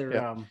noticed that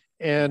they're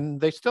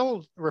and they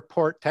still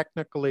report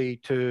technically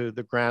to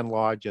the Grand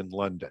Lodge in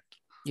London.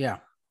 Yeah.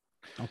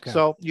 Okay.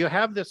 So you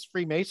have this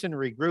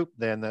Freemasonry group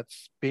then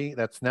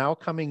that's now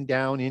coming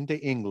down into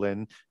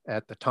England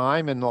at the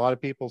time, and a lot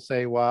of people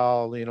say,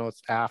 well,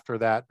 it's after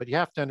that, but you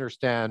have to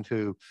understand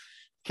who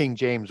King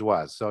James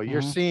was. So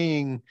you're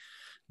seeing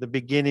the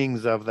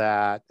beginnings of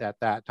that at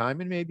that time,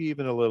 and maybe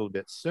even a little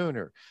bit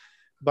sooner.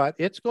 But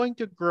it's going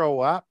to grow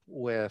up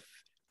with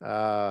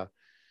the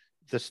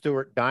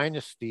Stuart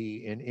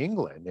dynasty in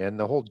England, and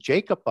the whole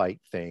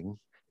Jacobite thing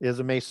is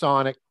a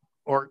Masonic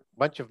or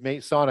bunch of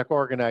Masonic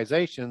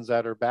organizations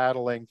that are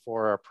battling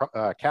for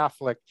a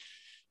Catholic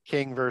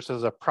king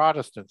versus a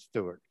Protestant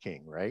Stuart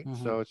king, right?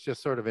 So it's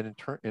just sort of an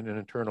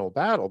internal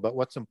battle. But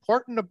what's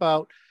important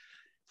about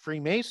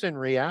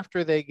Freemasonry,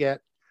 after they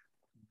get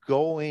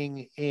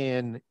going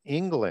in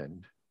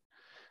England,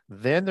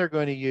 then they're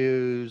going to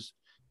use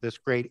this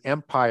great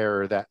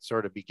empire that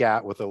sort of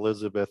begat with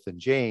Elizabeth and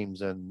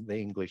James and the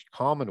English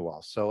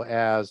Commonwealth. So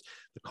as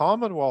the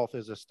Commonwealth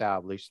is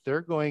established,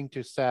 they're going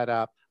to set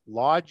up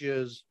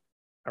lodges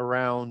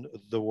around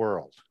the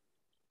world.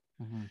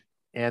 Mhm.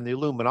 And the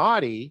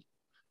Illuminati,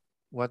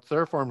 once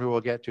they're formed,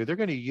 we'll get to, they're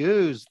going to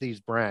use these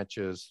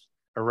branches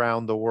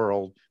around the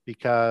world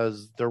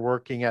because they're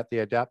working at the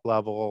adept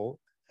level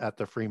at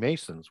the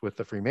Freemasons, with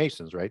the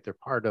Freemasons, right? They're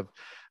part of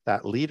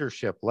that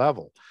leadership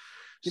level.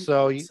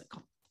 So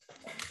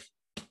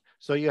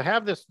you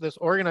have this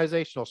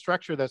organizational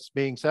structure that's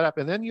being set up,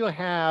 and then you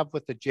have,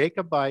 with the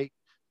Jacobite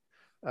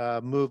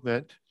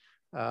movement,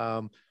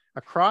 a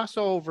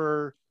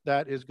crossover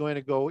that is going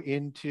to go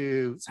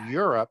into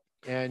Europe,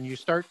 and you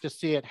start to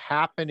see it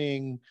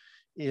happening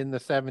in the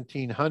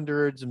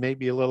 1700s,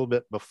 maybe a little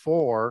bit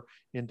before,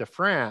 into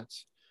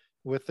France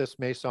with this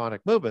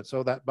Masonic movement.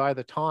 So that by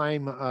the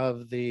time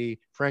of the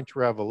French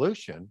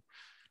Revolution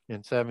in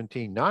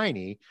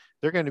 1790,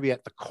 they're going to be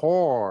at the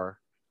core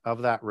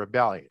of that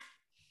rebellion,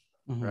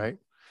 right?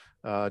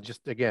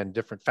 Just again,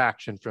 different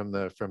faction from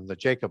the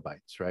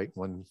Jacobites, right?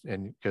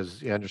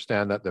 Because you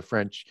understand that the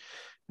French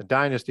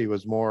dynasty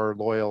was more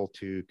loyal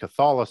to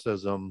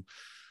Catholicism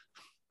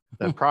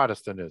than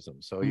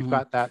Protestantism. So you've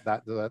got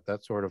that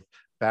sort of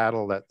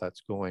battle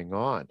that's going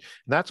on. And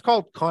that's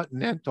called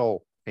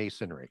Continental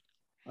Masonry.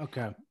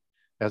 Okay.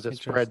 As it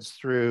spreads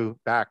through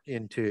back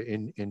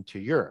into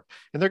Europe.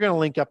 And they're going to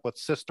link up with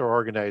sister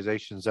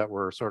organizations that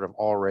were sort of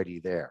already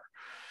there.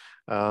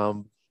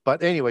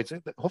 But anyways,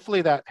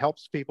 hopefully that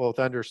helps people with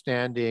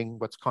understanding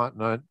what's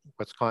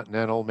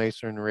continental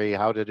Masonry,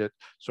 how did it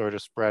sort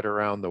of spread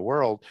around the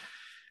world.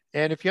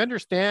 And if you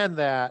understand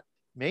that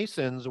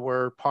Masons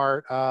were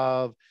part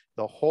of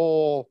the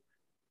whole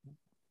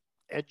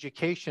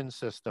education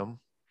system,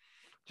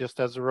 just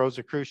as the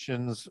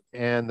Rosicrucians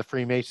and the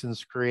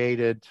Freemasons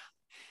created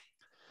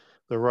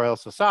the Royal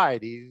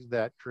Society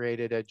that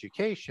created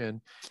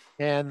education,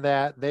 and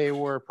that they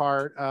were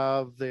part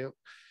of the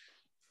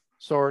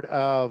sort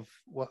of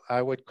what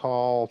I would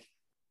call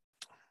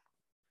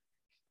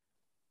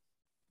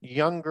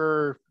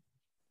younger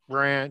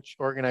branch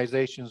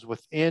organizations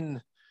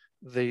within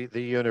the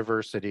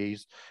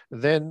universities,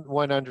 then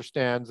one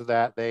understands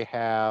that they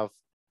have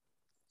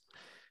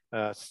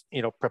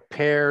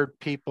prepared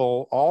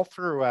people all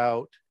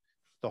throughout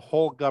the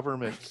whole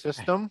government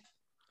system.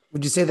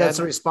 Would you say that's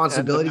the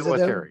responsibilities of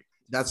them?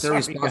 That's their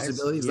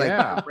responsibilities,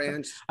 guys. Like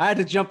branch. I had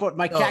to jump out.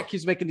 My cat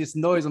keeps making this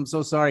noise. I'm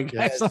so sorry,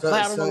 guys.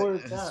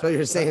 So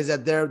you're saying is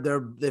that they're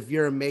if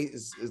you're a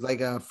Mason,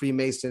 like a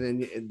Freemason,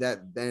 and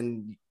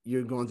then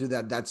you're going through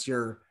that. That's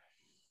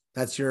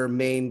your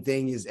main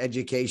thing is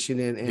education,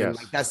 and yes.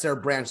 Like that's their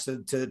branch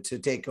to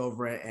take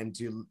over and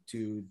to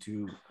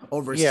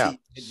oversee. Yeah.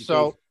 Education.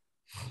 So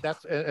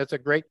it's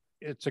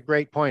a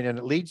great point, and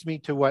it leads me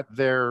to what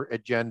their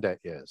agenda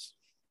is.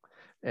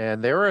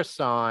 And they're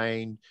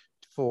assigned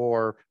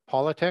for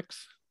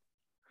politics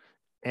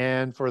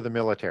and for the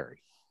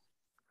military.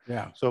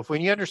 Yeah. So if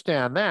when you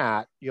understand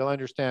that, you'll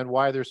understand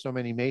why there's so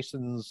many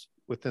Masons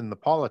within the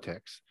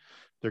politics.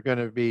 They're going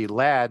to be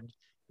led,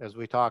 as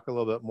we talk a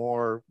little bit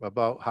more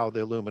about how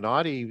the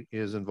Illuminati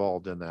is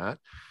involved in that,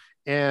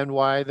 and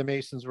why the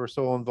Masons were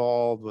so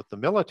involved with the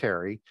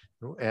military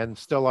and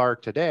still are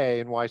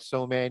today, and why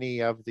so many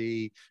of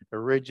the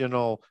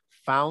original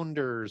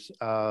founders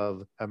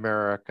of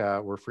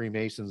America were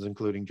Freemasons,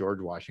 including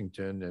George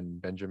Washington and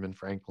Benjamin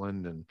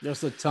Franklin. And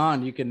there's a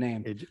ton you can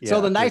name.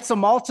 So the Knights of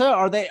Malta,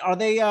 are they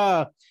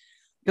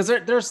because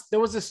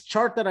there was this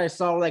chart that I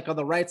saw, like on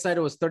the right side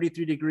it was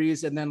 33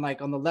 degrees, and then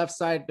like on the left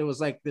side there was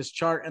like this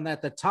chart, and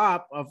at the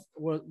top of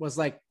was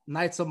like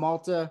Knights of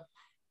Malta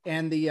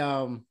and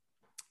the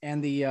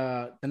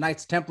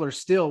Knights Templar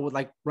still with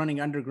like running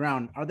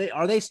underground. Are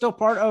they still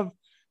part of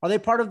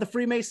the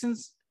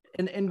Freemasons?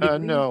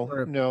 No,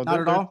 not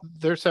at all.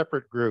 They're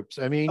separate groups.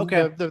 I mean,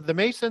 okay. The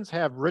Masons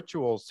have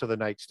rituals to the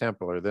Knights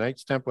Templar. The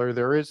Knights Templar,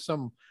 there is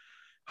some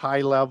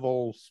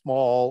high-level,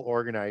 small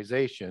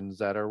organizations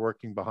that are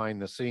working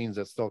behind the scenes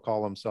that still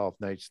call themselves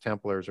Knights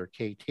Templars or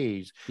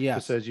KTs. Yes.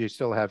 Just as you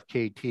still have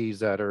KTs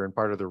that are in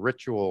part of the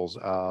rituals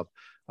of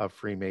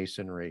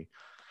Freemasonry.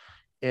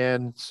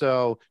 And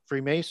so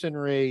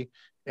Freemasonry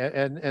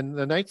and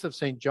the Knights of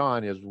St.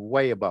 John is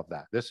way above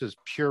that. This is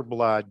pure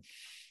blood,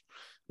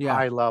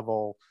 high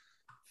level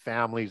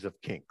families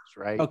of kings,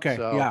 right? Okay.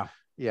 So,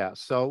 yeah.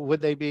 So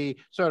would they be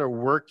sort of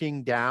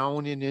working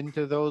down and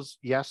into those?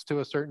 Yes,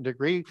 to a certain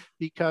degree,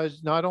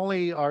 because not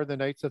only are the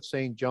Knights of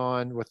St.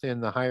 John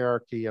within the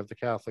hierarchy of the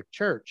Catholic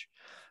Church,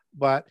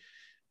 but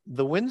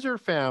the Windsor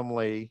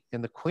family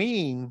and the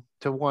Queen,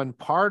 to one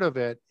part of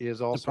it,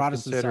 is also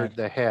considered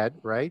the head,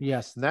 right?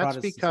 Yes. And that's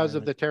because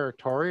of the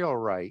territorial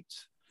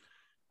rights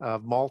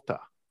of Malta.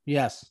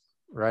 Yes.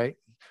 Right.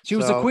 She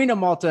was the Queen of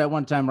Malta at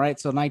one time, right?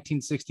 So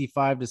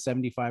 1965 to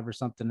 75 or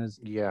something is.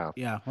 Yeah.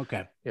 Yeah.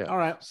 Okay. Yeah. All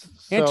right.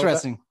 So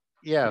interesting.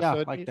 So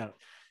I like that.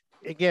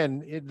 again,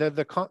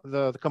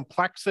 the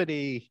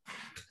complexity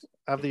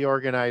of the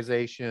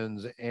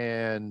organizations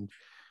and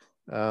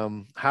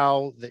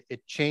how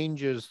it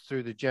changes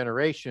through the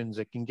generations,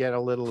 it can get a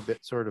little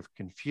bit sort of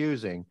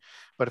confusing.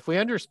 But if we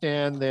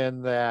understand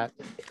then that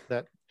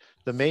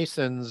the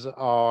Masons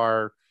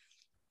are,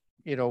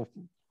 you know,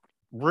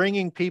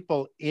 bringing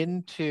people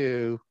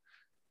into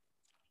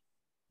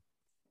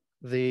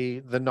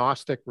the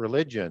Gnostic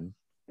religion,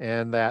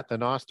 and that the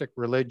Gnostic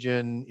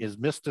religion is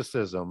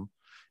mysticism,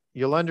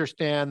 you'll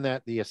understand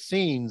that the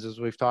Essenes, as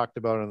we've talked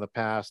about in the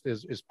past,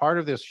 is part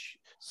of this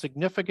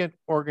significant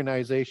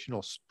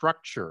organizational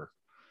structure,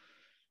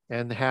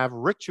 and have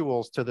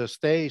rituals to this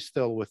day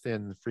still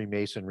within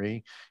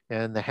Freemasonry.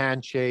 And the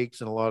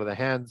handshakes and a lot of the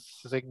hand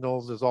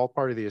signals is all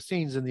part of the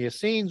Essenes. And the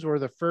Essenes were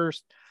the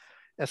first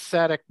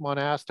ascetic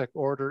monastic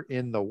order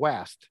in the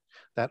West,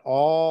 that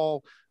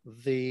all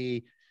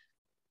the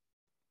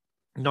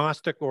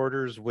Gnostic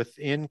orders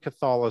within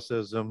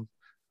Catholicism,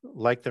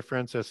 like the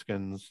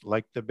Franciscans,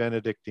 like the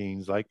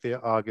Benedictines, like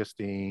the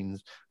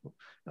Augustines,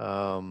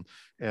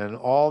 and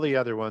all the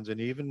other ones,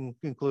 and even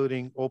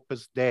including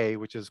Opus Dei,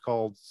 which is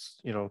called,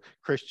 you know,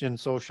 Christian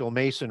social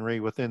masonry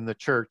within the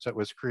church that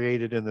was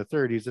created in the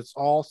 30s. It's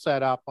all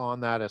set up on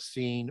that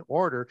Essene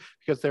order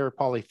because they were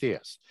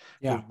polytheists.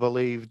 Yeah. Who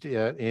believed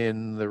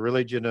in the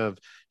religion of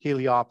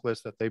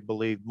Heliopolis that they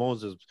believed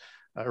Moses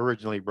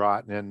originally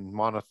brought, and then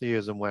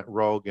monotheism went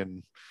rogue.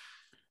 And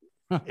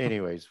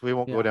anyways, we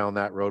won't go down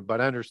that road,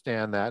 but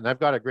understand that. And I've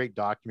got a great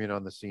document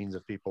on the scenes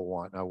if people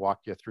want. I'll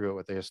walk you through it,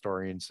 what the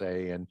historians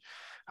say and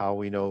how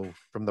we know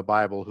from the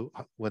Bible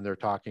when they're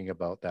talking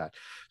about that.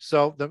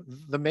 So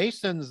the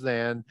Masons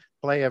then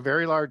play a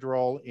very large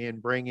role in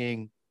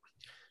bringing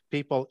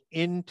people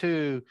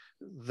into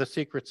the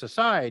secret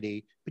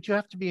society, but you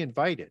have to be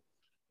invited.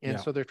 And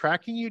so they're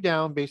tracking you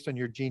down based on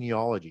your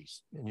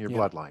genealogies and your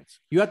bloodlines.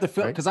 You have to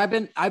fill, because I've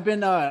been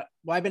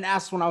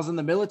asked when I was in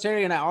the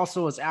military, and I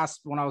also was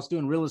asked when I was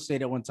doing real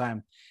estate at one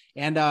time.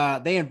 And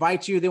they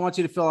invite you, they want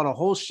you to fill out a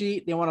whole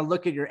sheet. They want to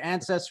look at your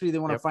ancestry. They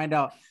want to find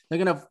out,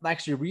 they're going to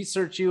actually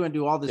research you and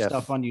do all this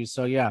stuff on you.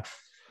 So yeah.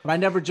 But I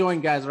never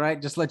joined, guys,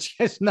 right? Just let you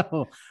guys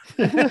know.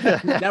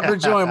 Never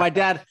joined. My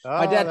dad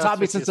taught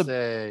me since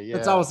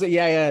I was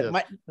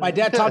My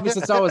dad taught me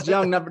since I was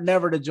young,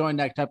 never to join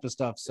that type of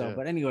stuff. So,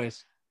 but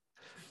anyways.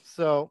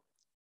 So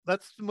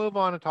let's move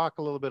on and talk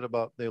a little bit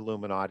about the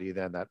Illuminati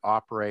then, that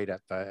operate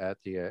at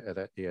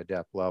the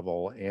adept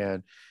level.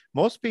 And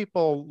most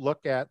people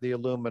look at the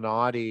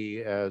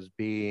Illuminati as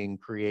being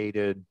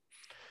created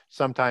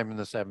sometime in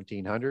the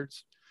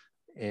 1700s.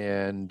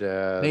 And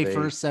May 1st,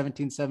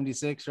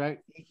 1776, right?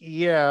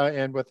 Yeah,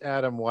 and with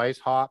Adam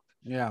Weishaupt.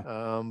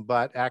 Yeah.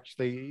 But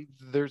actually,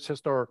 there's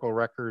historical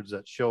records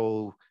that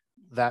show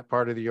that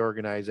part of the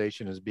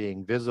organization as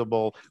being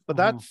visible. But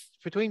that's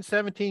between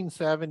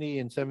 1770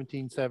 and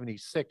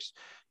 1776.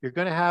 You're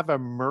going to have a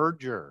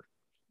merger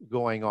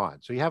going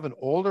on. So you have an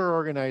older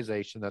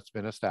organization that's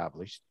been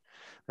established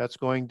that's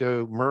going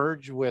to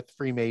merge with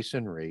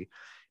Freemasonry.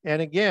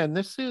 And again,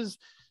 this is,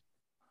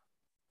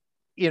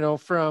 you know,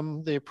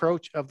 from the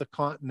approach of the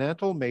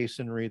continental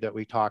masonry that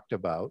we talked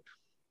about,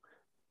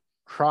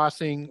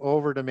 crossing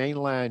over to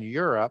mainland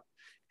Europe,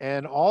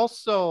 and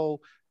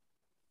also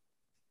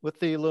with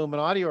the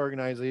Illuminati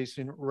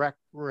organization,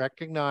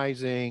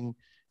 recognizing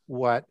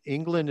what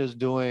England is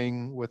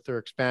doing with their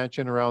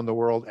expansion around the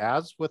world,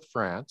 as with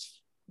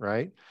France,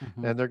 right?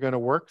 And they're going to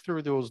work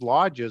through those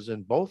lodges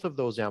in both of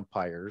those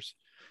empires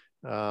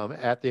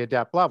at the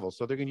adept level.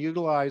 So they're going to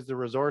utilize the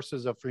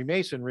resources of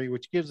Freemasonry,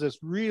 which gives this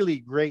really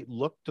great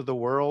look to the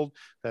world,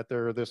 that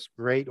they're this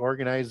great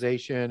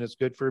organization. It's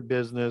good for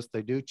business.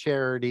 They do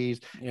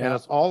charities, and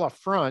it's all a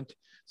front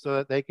so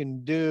that they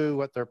can do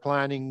what they're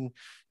planning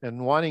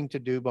and wanting to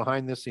do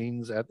behind the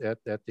scenes at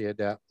the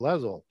adept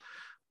level.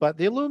 But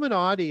the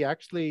Illuminati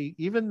actually,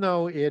 even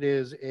though it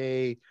is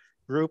a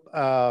group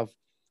of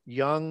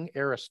young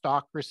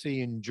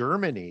aristocracy in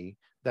Germany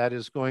that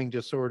is going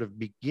to sort of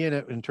begin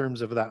it in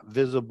terms of that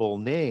visible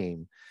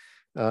name,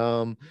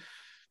 and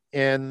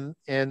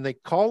they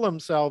call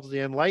themselves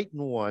the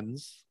Enlightened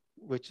Ones,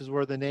 which is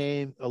where the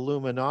name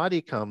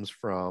Illuminati comes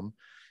from.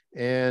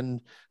 And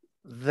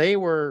they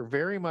were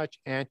very much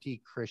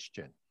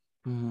anti-Christian.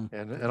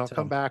 And I'll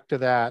come back to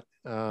that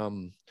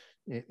in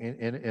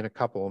a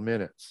couple of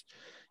minutes.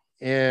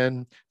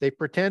 And they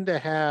pretend to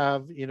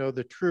have, you know,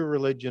 the true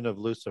religion of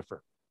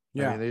Lucifer.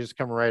 I mean, they just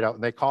come right out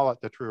and they call it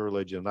the true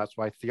religion. That's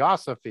why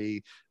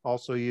Theosophy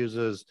also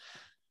uses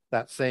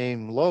that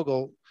same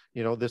logo.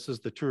 You know, this is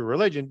the true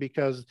religion,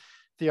 because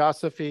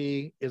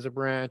Theosophy is a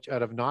branch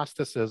out of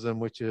Gnosticism,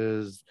 which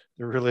is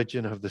the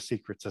religion of the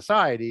secret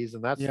societies.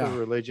 And that's the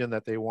religion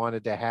that they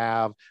wanted to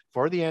have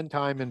for the end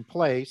time in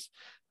place,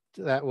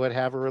 that would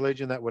have a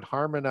religion that would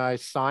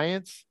harmonize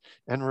science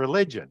and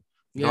religion.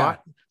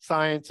 Not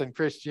science and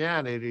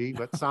Christianity,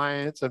 but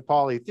science and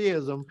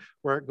polytheism,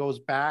 where it goes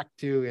back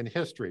to in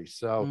history.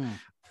 So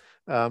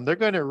they're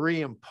going to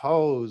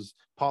reimpose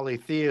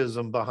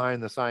polytheism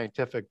behind the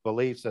scientific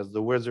beliefs as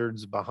the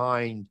wizards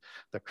behind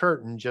the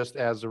curtain, just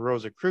as the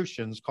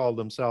Rosicrucians called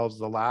themselves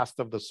the last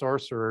of the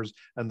sorcerers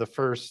and the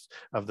first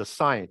of the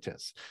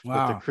scientists, with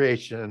the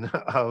creation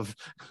of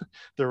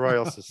the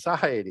Royal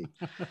Society.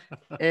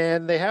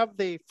 And they have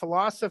the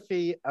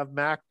philosophy of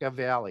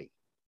Machiavelli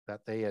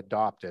that they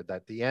adopted,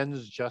 that the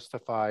ends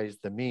justifies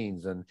the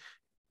means. And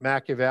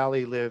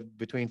Machiavelli lived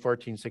between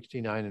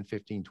 1469 and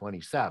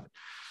 1527.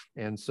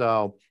 And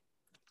so,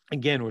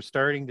 again, we're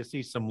starting to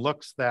see some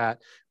looks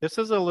that this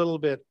is a little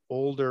bit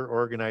older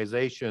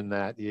organization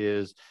that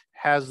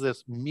has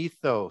this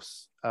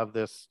mythos of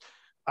this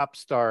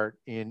upstart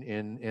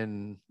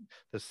in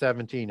the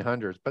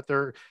 1700s. But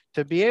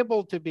to be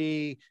able to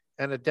be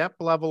an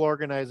adept level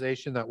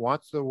organization that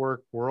wants to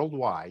work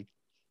worldwide,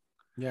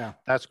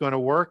 that's going to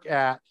work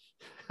at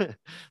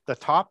the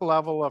top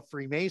level of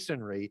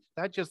Freemasonry,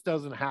 that just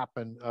doesn't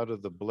happen out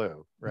of the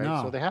blue, right?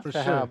 No, so they have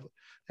to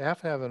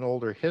have an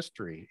older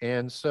history.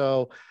 And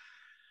so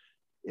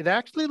it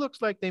actually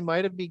looks like they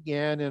might have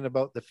began in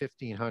about the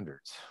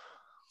 1500s.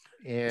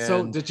 And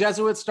so the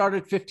Jesuits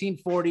started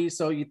 1540.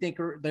 So you think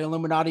the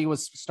Illuminati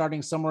was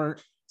starting somewhere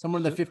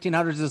in the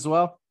 1500s as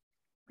well?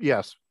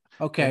 Yes.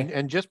 Okay.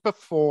 And just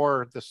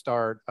before the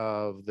start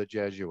of the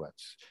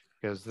Jesuits,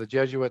 because the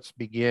Jesuits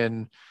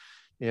begin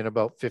in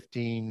about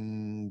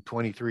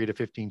 1523 to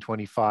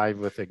 1525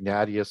 with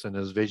Ignatius and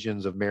his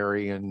visions of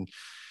Mary and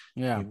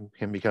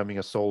him becoming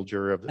a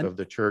soldier of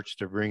the church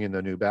to bring in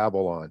the new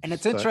Babylon. And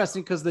it's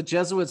interesting because the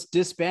Jesuits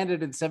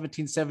disbanded in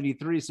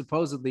 1773,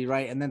 supposedly,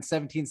 right? And then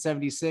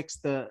 1776,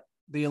 the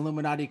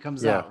Illuminati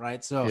comes out,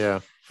 right?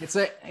 So it's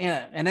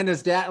and then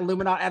his dad,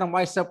 Illuminati, Adam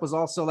Weishaupt, was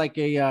also like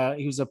he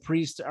was a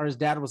priest, or his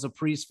dad was a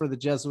priest for the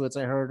Jesuits,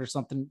 I heard, or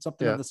something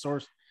of the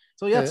source.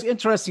 So it's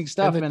interesting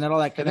stuff, man, and all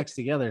that connects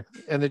together.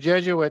 And the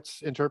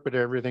Jesuits interpret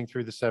everything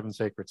through the 7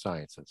 sacred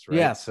sciences, right?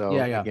 Yes. So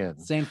again,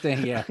 same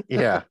thing. Yeah.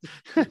 Yeah.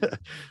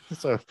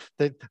 So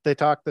they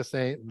talk the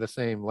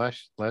same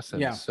lesson.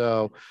 Yeah.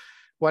 So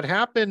what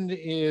happened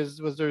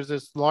was there's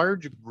this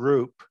large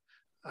group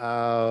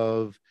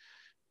of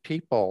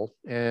people,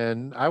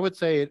 and I would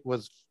say it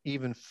was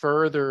even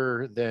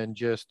further than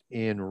just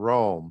in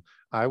Rome.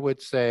 I would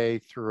say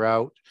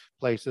throughout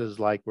places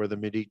like where the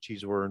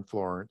Medicis were in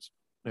Florence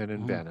and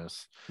in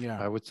Venice.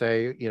 I would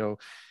say,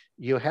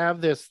 you have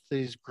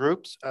these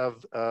groups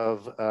of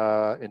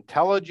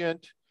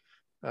intelligent,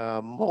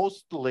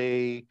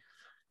 mostly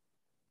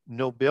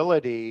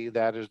nobility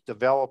that is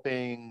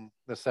developing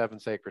the 7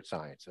 sacred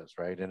sciences,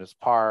 right? And it's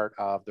part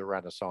of the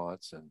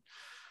Renaissance, and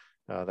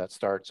that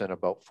starts in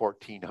about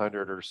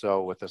 1400 or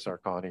so with the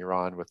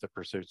Sarkaniron, with the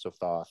Pursuits of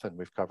Thoth, and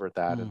we've covered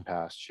that in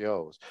past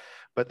shows.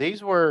 But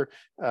these were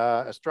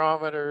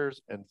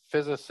astronomers and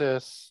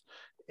physicists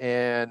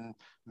and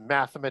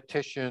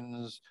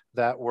mathematicians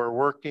that were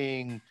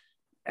working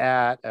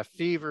at a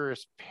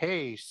feverish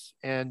pace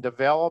and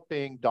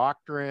developing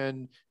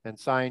doctrine and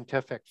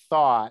scientific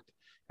thought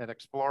and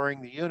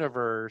exploring the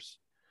universe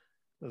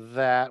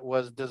that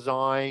was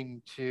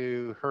designed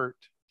to hurt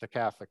the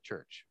Catholic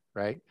Church,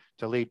 right?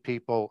 To lead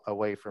people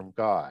away from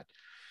God.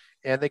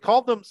 And they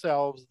called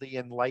themselves the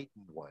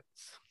Enlightened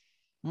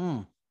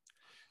Ones.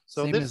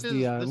 So same as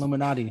the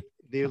Illuminati.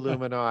 The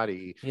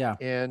Illuminati. Yeah.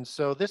 And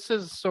so this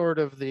is sort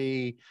of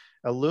the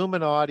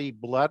Illuminati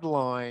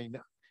bloodline,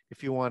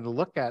 if you want to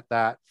look at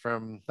that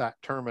from that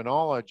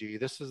terminology.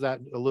 This is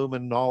that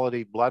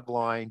Illuminati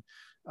bloodline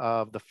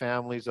of the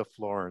families of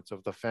Florence,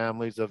 of the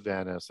families of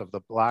Venice, of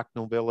the Black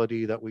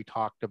nobility that we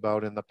talked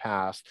about in the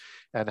past,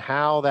 and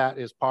how that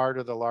is part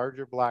of the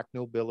larger Black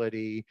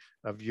nobility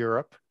of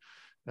Europe,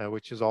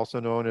 which is also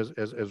known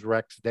as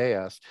Rex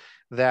Deus,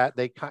 that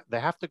they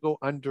have to go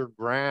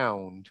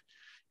underground,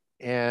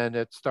 and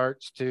it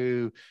starts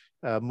to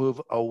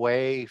move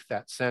away,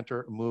 that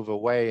center move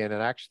away, and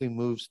it actually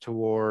moves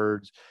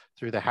towards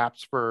through the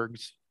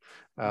Habsburgs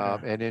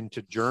and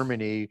into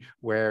Germany,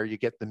 where you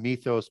get the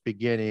mythos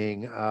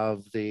beginning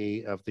of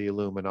the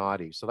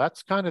Illuminati. So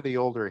that's kind of the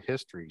older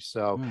history.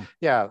 So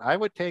yeah, I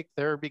would take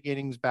their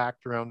beginnings back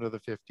around to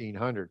the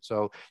 1500s.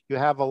 So you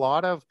have a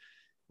lot of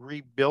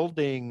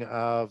rebuilding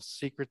of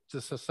secret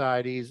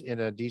societies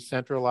in a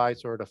decentralized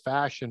sort of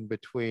fashion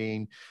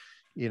between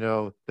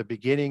the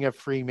beginning of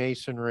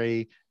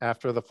Freemasonry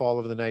after the fall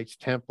of the Knights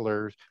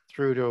Templars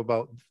through to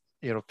about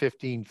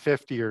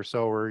 1550 or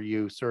so, where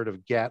you sort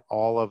of get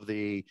all of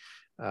the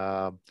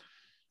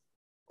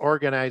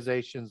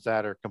organizations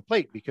that are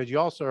complete, because you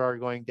also are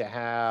going to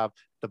have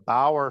the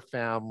Bauer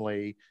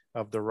family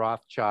of the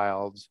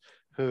Rothschilds,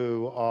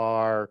 who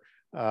are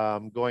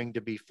going to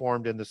be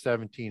formed in the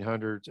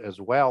 1700s as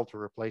well to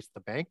replace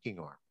the banking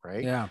arm,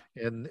 right? Yeah.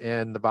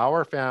 And the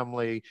Bauer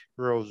family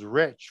grows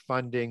rich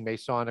funding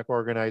Masonic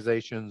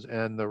organizations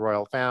and the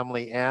royal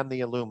family and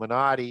the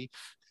Illuminati,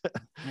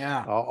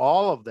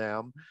 all of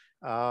them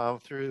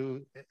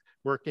through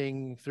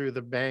working through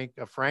the Bank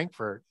of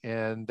Frankfurt.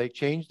 And they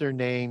changed their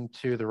name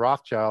to the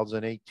Rothschilds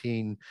in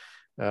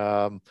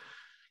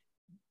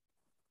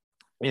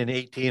in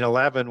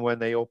 1811 when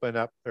they open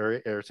up,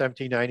 or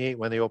 1798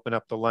 when they open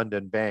up the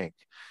London Bank.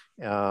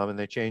 And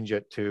they change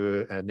it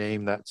to a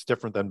name that's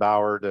different than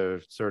Bauer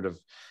to sort of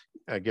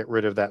get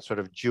rid of that sort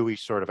of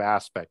Jewish sort of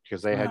aspect,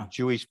 because they had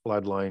Jewish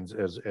bloodlines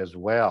as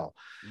well.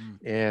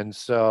 And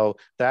so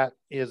that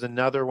is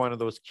another one of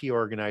those key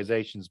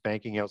organizations,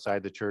 banking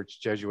outside the church.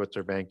 Jesuits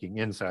are banking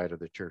inside of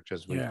the church,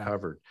 as we've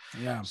covered.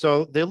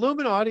 So the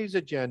Illuminati's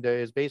agenda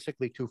is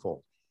basically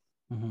twofold.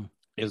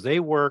 Is they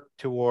work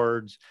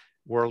towards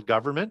world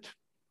government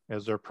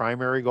as their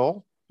primary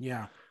goal.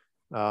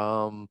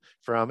 From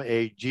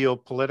a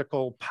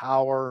geopolitical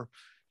power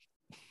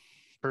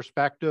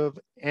perspective,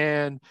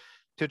 and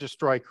to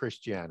destroy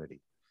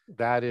Christianity.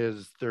 That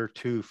is their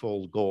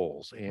twofold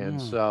goals.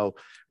 And so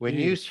when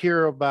you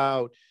hear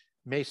about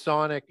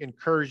Masonic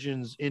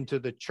incursions into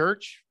the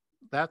church,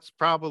 that's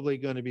probably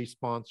going to be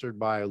sponsored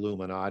by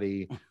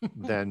Illuminati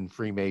than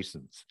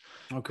Freemasons.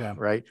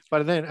 Right.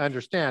 But then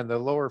understand the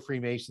lower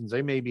Freemasons,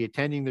 they may be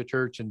attending the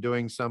church and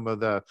doing some of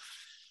the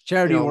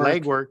charity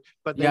legwork,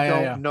 but they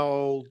don't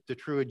know the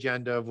true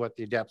agenda of what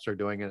the adepts are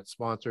doing, and it's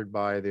sponsored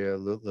by the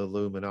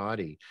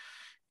Illuminati.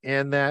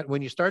 And that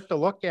when you start to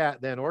look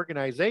at then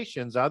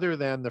organizations other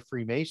than the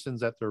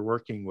Freemasons that they're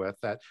working with,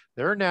 that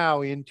they're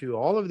now into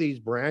all of these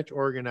branch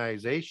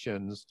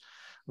organizations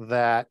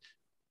that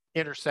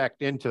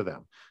intersect into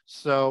them.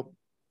 So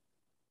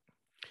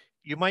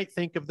you might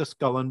think of the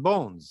Skull and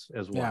Bones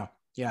as well,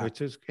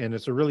 which is, and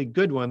it's a really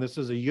good one. This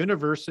is a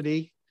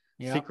university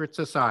secret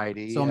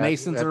society. So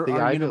Masons are the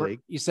Ivy League.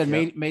 You said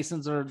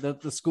Masons are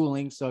the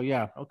schooling. So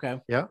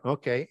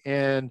okay.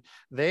 And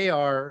they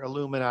are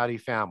Illuminati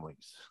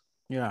families.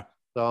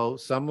 So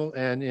some,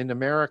 and in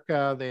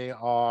America, they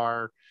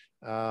are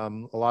a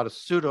lot of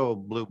pseudo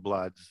blue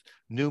bloods,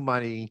 new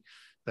money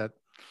that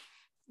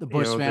the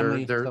Bush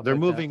family. They're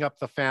moving up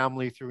the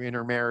family through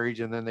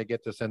intermarriage, and then they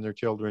get to send their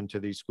children to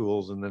these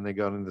schools, and then they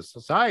go into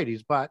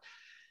societies. But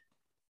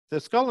the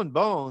Skull and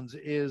Bones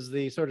is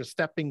the sort of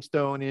stepping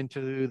stone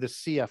into the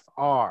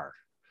CFR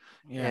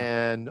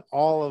and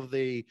all of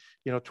the,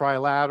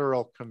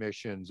 trilateral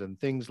commissions and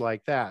things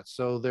like that.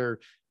 So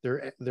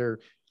they're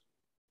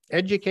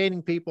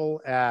educating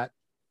people at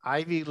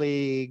Ivy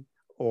League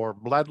or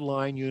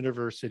bloodline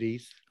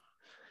universities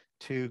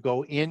to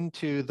go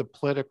into the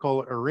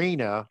political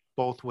arena,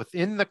 both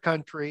within the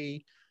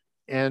country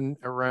and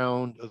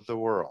around the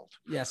world.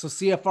 So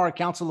CFR,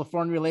 Council of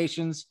Foreign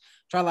Relations,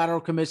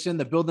 Trilateral Commission,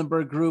 the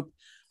Bilderberg Group.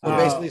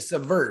 Basically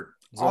subvert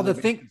all the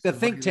think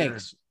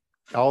tanks.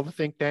 All the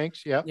think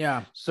tanks,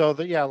 So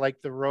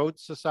like the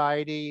Rhodes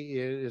Society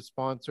is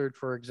sponsored,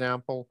 for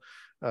example,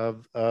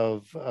 of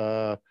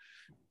the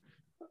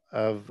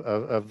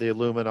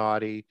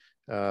Illuminati,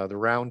 the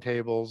round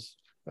tables.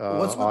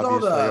 What's with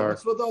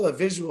all the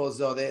visuals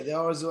though? They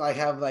always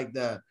have like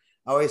I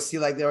always see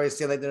like they always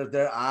say like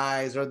their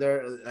eyes or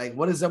their like,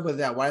 what is up with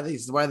that? Why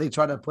are they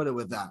trying to put it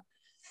with that?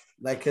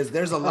 Like, because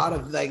there's a lot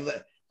of like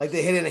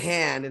the hidden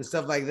hand and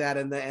stuff like that,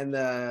 and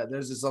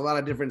there's just a lot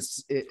of different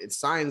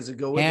signs that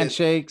go with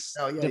handshakes,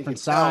 different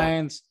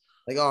signs.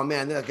 Like, oh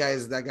man, that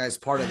guy's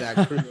part of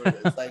that crew.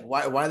 It's like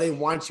why they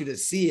want you to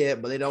see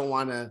it, but they don't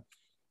want to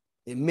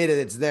admit it.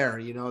 It's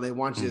there, They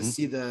want you to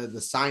see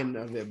the sign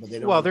of it, but they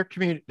don't. Well,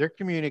 they're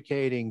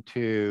communicating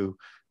to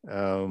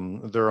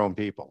their own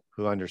people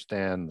who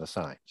understand the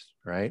signs,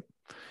 right?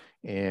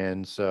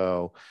 And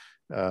so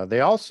they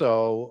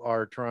also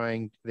are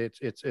trying.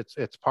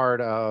 It's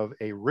part of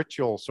a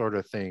ritual sort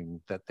of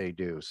thing that they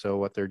do. So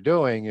what they're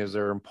doing is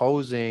they're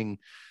imposing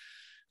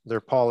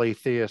their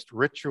polytheist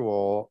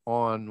ritual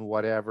on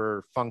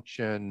whatever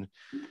function,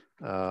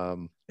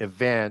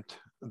 event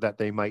that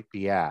they might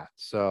be at.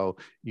 So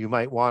you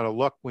might want to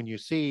look when you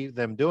see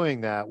them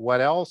doing that,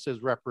 what else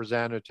is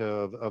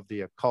representative of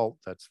the occult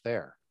that's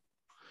there?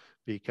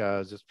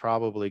 Because it's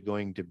probably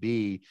going to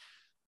be,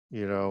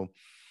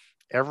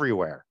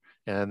 everywhere.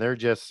 And they're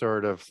just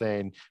sort of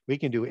saying, we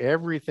can do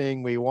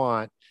everything we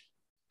want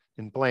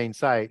in plain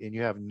sight, and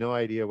you have no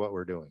idea what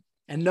we're doing.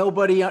 And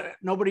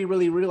nobody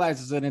really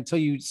realizes it until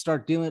you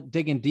start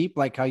digging deep,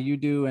 like how you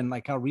do and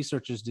like how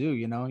researchers do.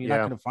 You're not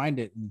going to find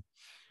it.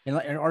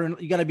 Or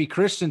you got to be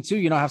Christian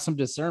too, have some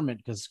discernment,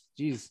 because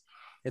geez,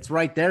 it's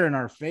right there in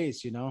our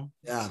face, see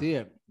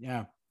it.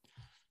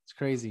 It's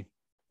crazy.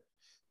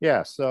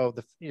 So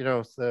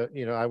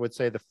I would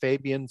say the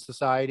Fabian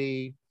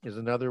Society is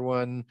another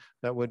one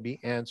that would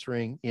be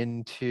answering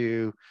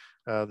into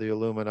the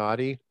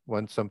Illuminati.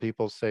 When some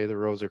people say the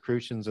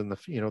Rosicrucians and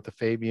the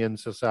Fabian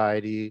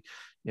Society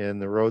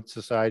and the Rhodes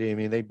Society, I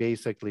mean, they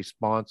basically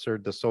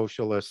sponsored the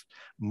socialist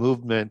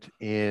movement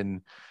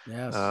in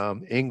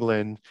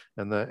England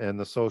and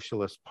the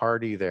Socialist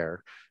Party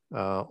there,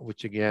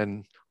 which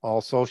again,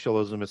 all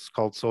socialism is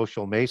called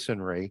social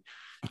masonry.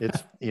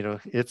 It's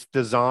it's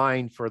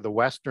designed for the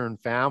Western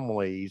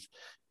families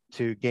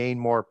to gain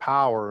more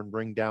power and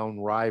bring down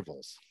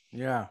rivals.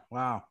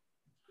 Wow.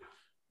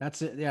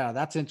 That's it.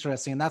 That's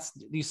interesting. And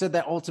you said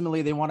that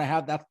ultimately they want to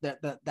have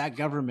that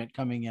government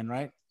coming in,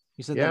 right?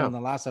 You said that on the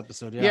last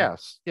episode. Yeah.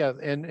 Yes. Yeah.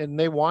 And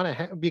they want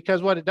to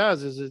because what it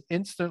does is it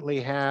instantly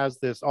has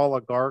this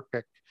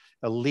oligarchic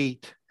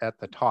elite at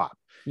the top.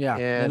 Yeah.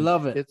 And they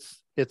love it.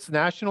 It's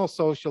National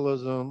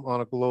Socialism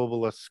on a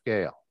globalist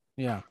scale.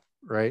 Yeah.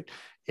 Right.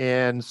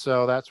 And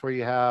so that's where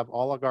you have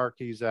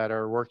oligarchies that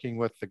are working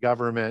with the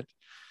government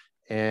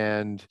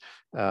and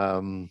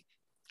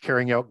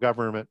carrying out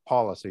government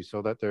policy,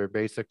 so that they're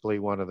basically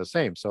one of the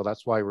same. So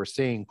that's why we're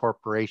seeing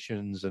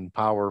corporations and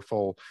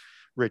powerful,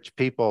 rich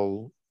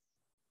people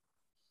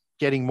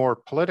getting more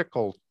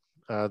political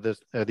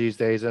these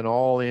days, and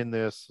all in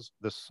this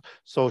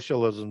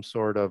socialism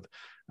sort of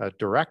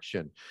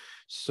direction.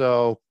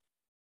 So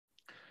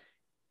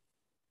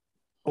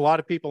a lot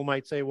of people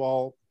might say,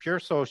 well, pure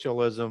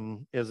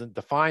socialism isn't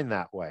defined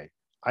that way.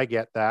 I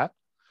get that.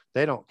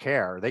 They don't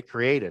care. They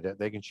created it.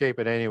 They can shape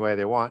it any way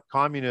they want.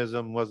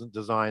 Communism wasn't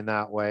designed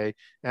that way.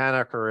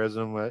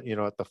 Anarchism, at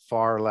the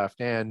far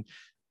left end,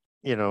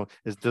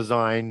 is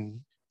designed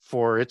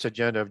for its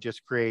agenda of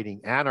just creating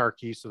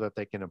anarchy so that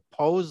they can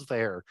impose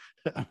their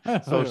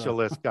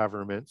socialist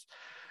governments.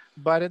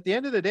 But at the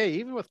end of the day,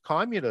 even with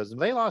communism,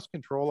 they lost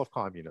control of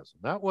communism.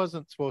 That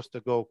wasn't supposed to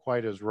go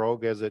quite as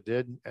rogue as it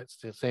did. It's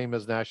the same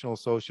as National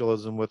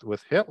Socialism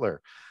with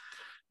Hitler.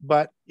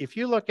 But if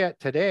you look at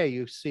today,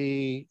 you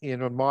see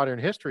in modern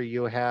history,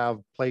 you have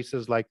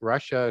places like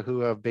Russia who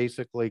have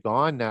basically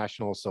gone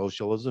National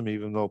Socialism,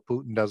 even though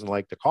Putin doesn't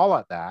like to call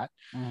it that.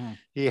 Mm-hmm.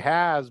 He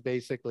has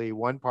basically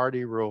one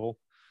party rule,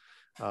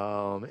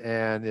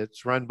 and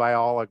it's run by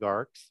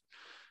oligarchs.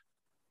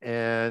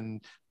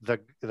 And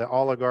the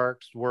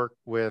oligarchs work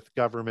with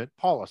government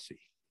policy.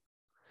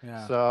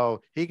 Yeah.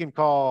 So he can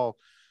call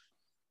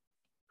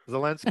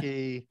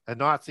Zelensky a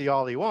Nazi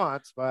all he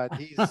wants, but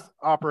he's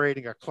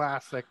operating a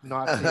classic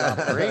Nazi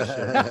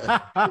operation.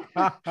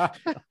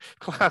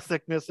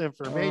 Classic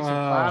misinformation,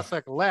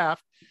 classic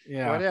left.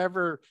 Yeah.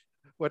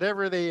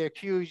 Whatever they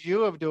accuse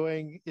you of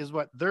doing is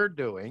what they're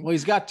doing. Well,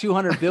 he's got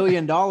 $200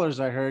 billion,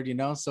 I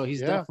heard, so he's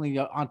definitely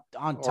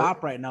on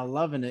top right now,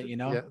 loving it,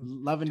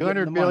 loving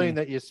 $200 billion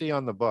that you see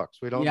on the books.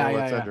 We don't know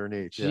what's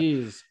underneath.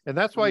 Jeez. Yeah. And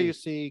that's why you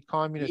see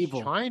communist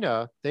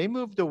China, they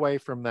moved away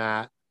from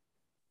that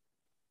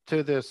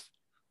to this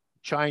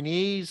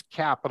Chinese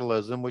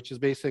capitalism, which is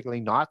basically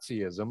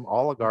Nazism,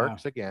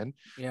 oligarchs again,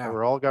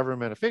 we're all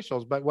government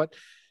officials. But what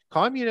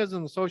communism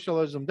and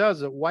socialism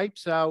does, it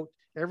wipes out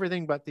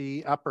everything but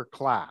the upper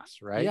class,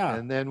 right? Yeah.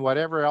 And then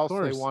whatever else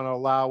they want to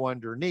allow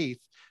underneath.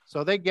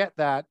 So they get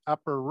that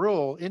upper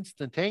rule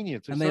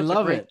instantaneously. And they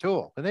love it.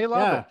 Tool. And they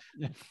love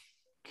it.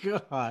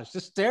 Gosh,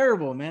 just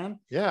terrible, man.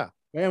 Yeah.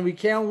 Man, we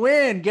can't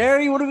win.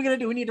 Gary, what are we going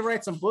to do? We need to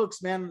write some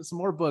books, man, some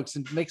more books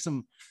and make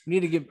some, we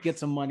need to get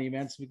some money,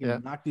 man, so we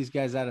can knock these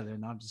guys out of there.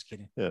 No, I'm just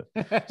kidding. Yeah.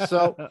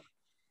 So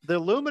the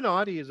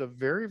Illuminati is a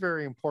very,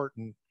 very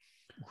important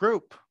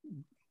group,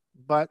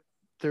 but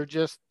they're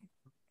just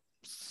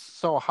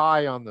so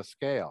high on the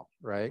scale,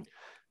 right?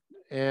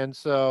 And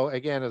so,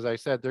 again, as I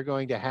said, they're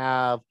going to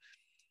have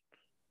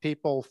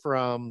people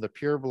from the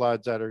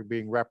purebloods that are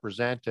being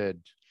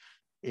represented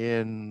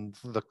in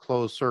the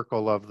closed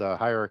circle of the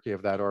hierarchy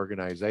of that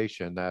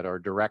organization that are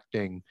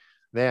directing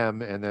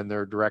them, and then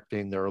they're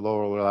directing their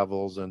lower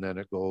levels, and then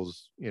it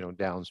goes,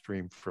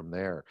 downstream from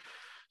there.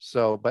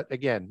 So, but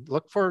again,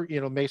 look for,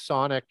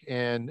 Masonic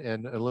and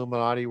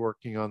Illuminati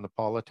working on the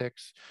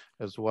politics,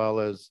 as well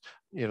as,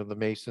 the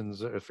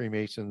Masons,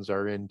 Freemasons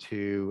are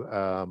into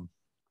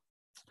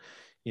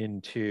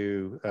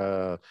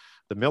the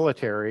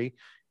military.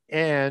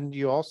 And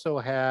you also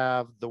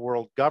have the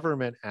world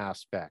government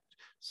aspect.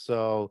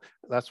 So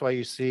that's why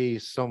you see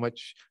so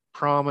much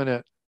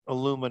prominent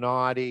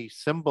Illuminati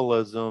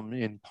symbolism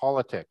in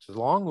politics,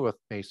 along with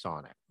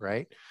Masonic,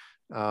 right?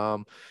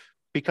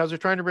 Because they're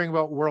trying to bring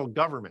about world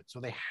government. So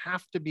they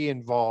have to be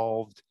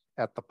involved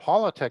at the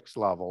politics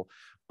level,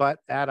 but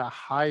at a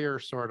higher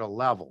sort of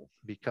level,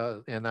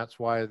 and that's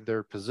why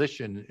their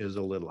position is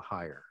a little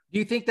higher. Do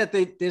you think that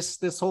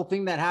this whole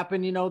thing that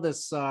happened,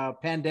 this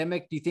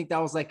pandemic, do you think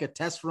that was like a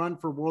test run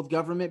for world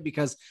government?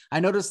 Because I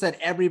noticed that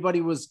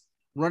everybody was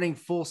running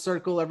full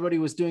circle. Everybody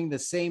was doing the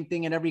same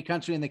thing in every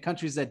country, and the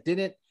countries that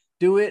didn't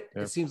do it,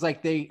 it seems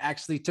like they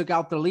actually took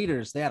out their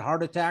leaders. They had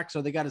heart attacks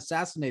or they got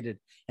assassinated,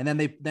 and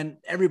then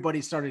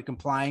everybody started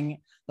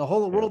complying. The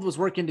whole world was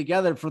working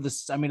together for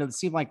this. I mean, it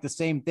seemed like the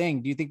same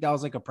thing. Do you think that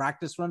was like a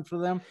practice run for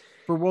them,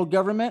 for world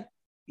government?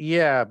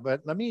 Yeah,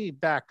 but let me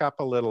back up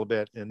a little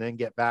bit and then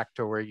get back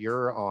to where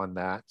you're on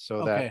that,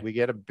 so that we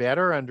get a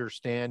better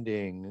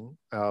understanding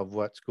of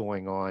what's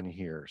going on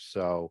here.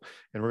 So,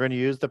 and we're going to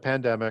use the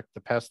pandemic,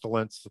 the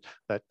pestilence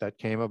that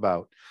came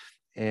about.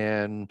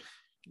 And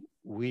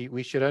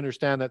we should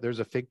understand that there's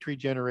a fig tree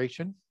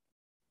generation.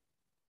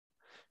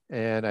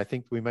 And I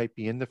think we might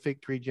be in the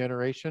fig tree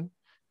generation.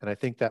 And I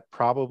think that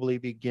probably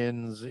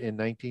begins in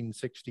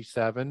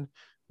 1967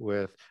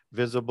 with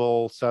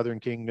visible Southern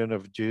Kingdom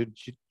of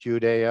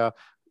Judea,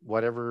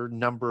 whatever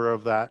number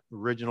of that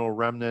original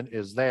remnant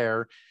is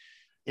there.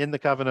 in the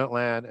covenant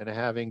land and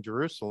having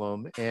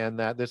Jerusalem, and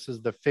that this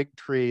is the fig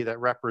tree that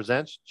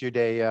represents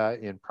Judea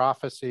in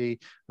prophecy,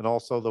 and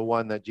also the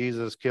one that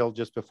Jesus killed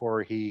just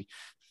before he,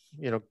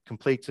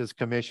 completes his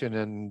commission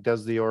and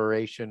does the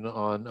oration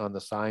on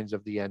the signs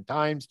of the end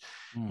times.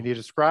 And he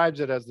describes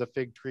it as the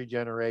fig tree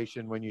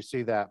generation when you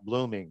see that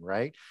blooming,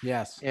 right?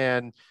 Yes.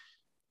 And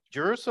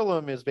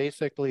Jerusalem is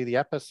basically the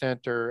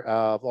epicenter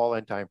of all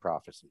end time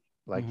prophecy.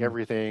 Like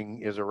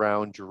everything is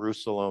around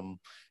Jerusalem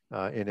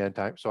in end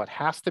time. So it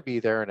has to be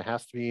there, and it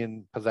has to be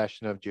in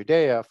possession of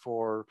Judea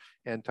for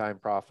end time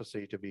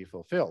prophecy to be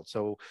fulfilled.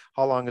 So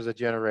how long is a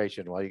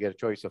generation? Well, you get a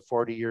choice of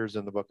 40 years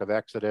in the book of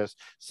Exodus,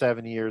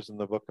 70 years in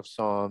the book of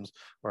Psalms,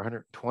 or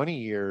 120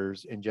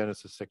 years in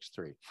Genesis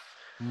 6:3.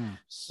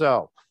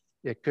 So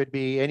it could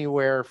be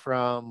anywhere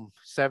from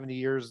 70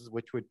 years,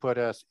 which would put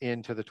us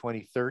into the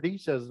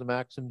 2030s as the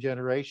maximum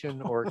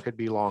generation, or it could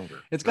be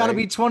longer. It's got to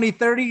be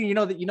 2030. You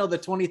know the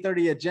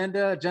 2030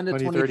 agenda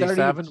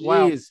 2030.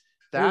 Well,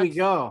 there we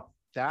go.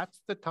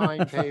 That's the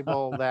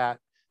timetable that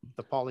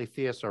the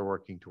polytheists are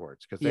working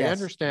towards, because they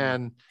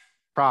understand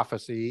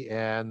prophecy,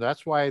 and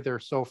that's why they're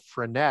so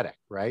frenetic,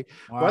 right?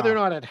 Wow. Whether or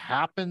not it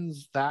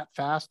happens that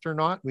fast or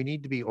not, we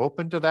need to be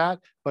open to that,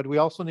 but we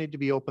also need to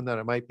be open that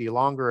it might be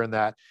longer, and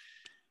that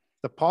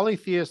the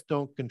polytheists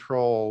don't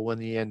control when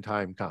the end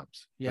time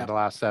comes. In the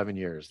last 7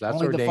 years, that's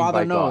only ordained the Father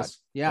by knows. God.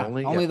 Yeah,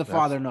 only the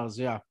Father knows.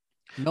 Yeah,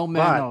 no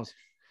man knows.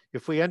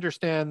 If we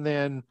understand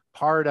then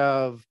part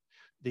of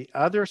the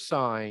other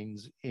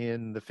signs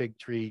in the fig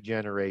tree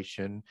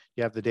generation,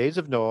 you have the days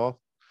of Noah,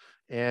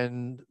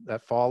 and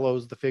that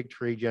follows the fig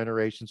tree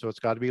generation. So it's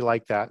got to be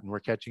like that. And we're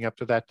catching up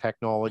to that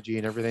technology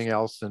and everything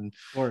else. And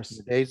of course,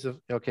 in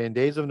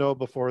days of Noah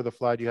before the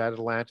flood, you had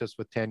Atlantis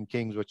with 10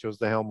 kings, which was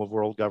the helm of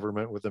world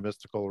government with a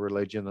mystical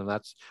religion. And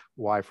that's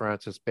why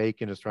Francis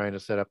Bacon is trying to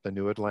set up the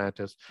new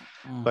Atlantis.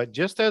 But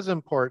just as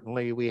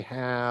importantly, we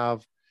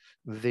have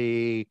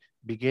the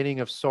beginning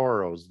of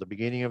sorrows, the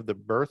beginning of the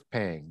birth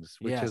pangs,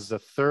 which is the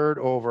third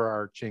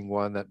overarching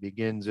one that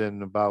begins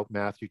in about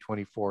Matthew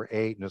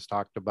 24:8 and is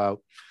talked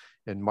about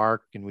in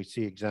Mark, and we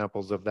see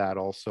examples of that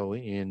also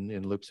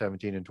in Luke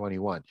 17 and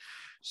 21.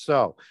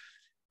 So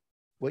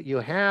what you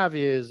have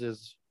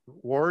is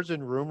wars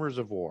and rumors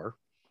of war,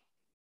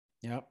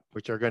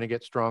 which are going to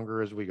get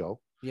stronger as we go.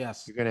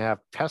 Yes. You're going to have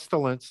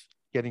pestilence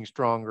getting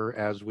stronger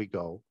as we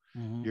go.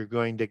 You're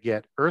going to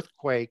get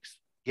earthquakes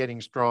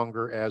getting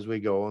stronger as we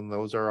go, and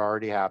those are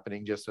already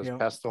happening, just as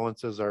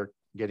pestilences are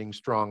getting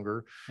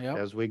stronger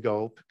as we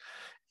go.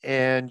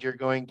 And you're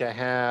going to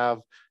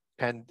have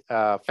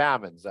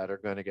famines that are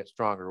going to get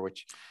stronger,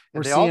 which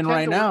we're seeing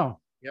right now.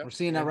 We're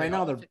seeing that right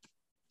now.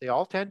 They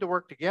all tend to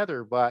work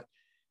together, but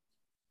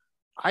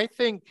I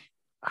think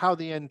how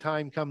the end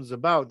time comes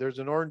about, there's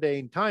an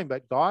ordained time,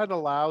 but God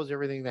allows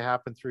everything to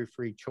happen through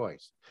free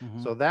choice.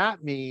 So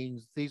that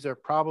means these are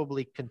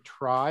probably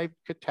contrived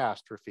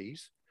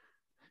catastrophes,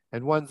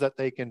 and ones that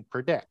they can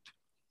predict,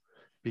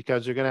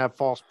 because you're going to have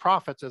false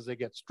prophets as they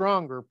get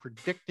stronger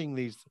predicting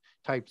these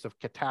types of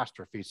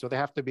catastrophes. So they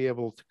have to be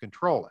able to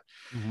control it.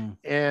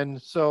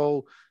 And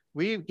so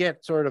we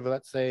get sort of,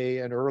 let's say,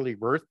 an early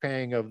birth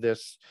pang of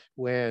this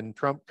when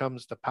Trump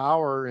comes to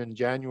power in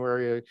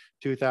January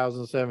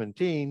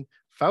 2017.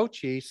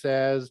 Fauci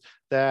says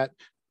that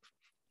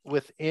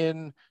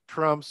within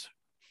Trump's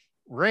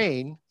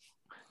reign,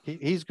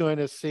 he's going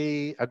to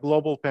see a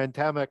global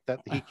pandemic that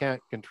he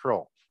can't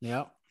control.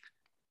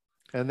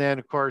 And then,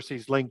 of course,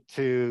 he's linked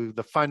to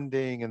the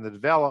funding and the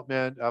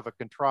development of a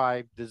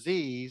contrived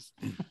disease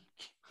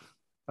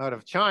out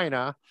of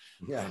China.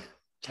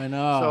 I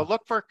know. So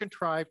look for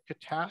contrived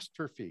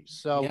catastrophes.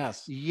 So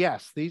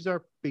yes, these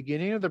are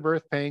beginning of the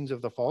birth pangs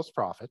of the false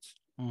prophets.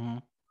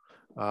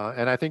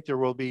 And I think there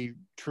will be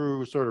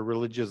true sort of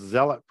religious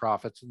zealot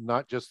prophets,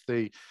 not just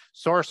the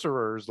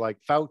sorcerers like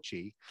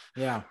Fauci.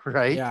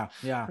 Right.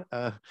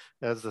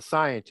 As the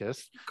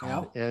scientist.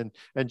 And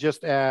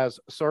just as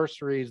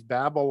sorceries,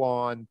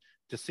 Babylon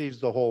deceives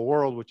the whole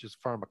world, which is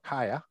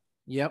pharmakeia.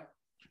 All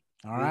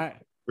right.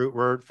 Root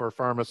word for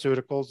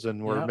pharmaceuticals,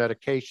 and where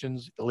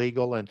medications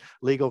illegal and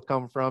legal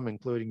come from,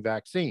 including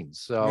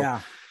vaccines. So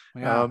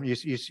you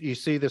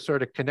see this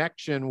sort of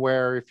connection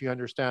where, if you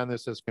understand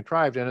this as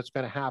contrived, and it's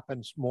going to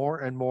happen more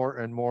and more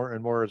and more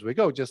and more as we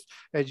go, just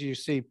as you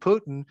see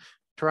Putin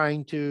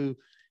trying to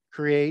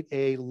create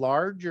a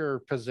larger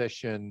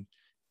position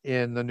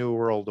in the New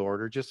World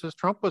Order, just as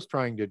Trump was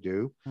trying to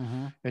do,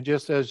 and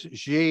just as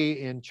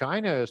Xi in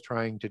China is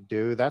trying to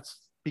do.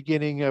 That's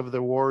beginning of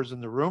the wars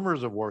and the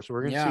rumors of war. So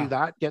we're going to see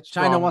that get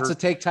stronger. China wants to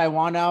take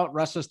Taiwan out.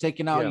 Russia's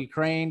taking out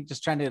Ukraine,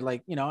 just trying to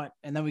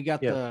and then we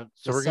got we're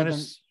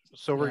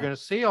going to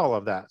see all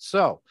of that.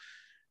 So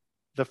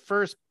the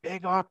first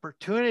big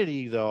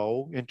opportunity,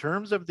 though, in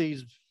terms of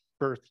these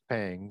birth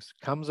pangs,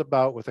 comes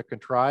about with a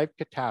contrived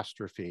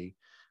catastrophe,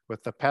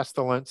 with the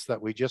pestilence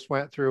that we just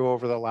went through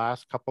over the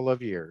last couple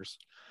of years.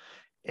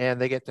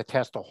 And they get to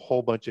test a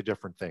whole bunch of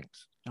different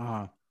things.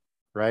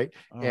 Right.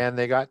 And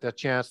they got the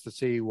chance to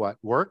see what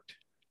worked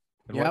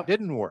and what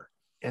didn't work.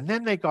 And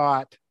then they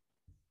got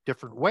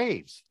different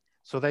waves.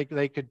 so they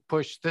could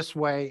push this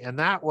way and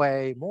that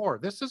way more.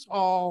 This is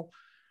all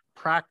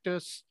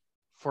practice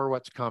for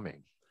what's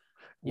coming,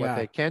 what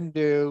they can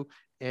do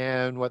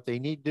and what they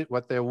need to,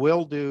 what they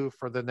will do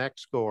for the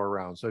next go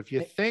around. So if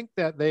you think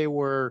that they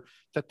were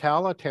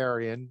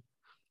totalitarian,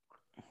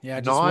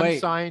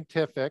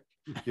 non-scientific,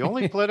 the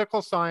only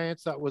political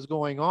science that was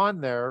going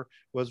on there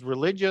was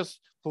religious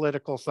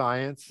political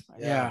science.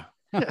 Yeah.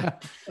 And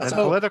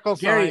so, political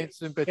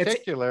science in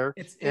particular,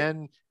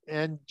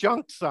 and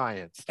junk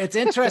science. It's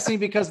interesting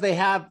because they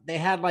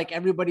had like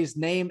everybody's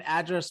name,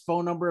 address,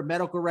 phone number,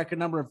 medical record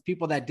number of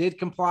people that did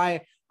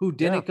comply, who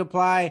didn't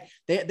comply.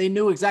 They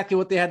knew exactly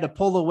what they had to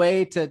pull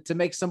away to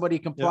make somebody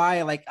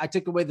comply. Like I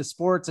took away the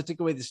sports, I took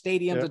away the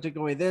stadiums, I took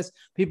away this,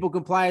 people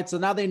complied. So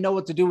now they know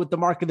what to do with the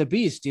mark of the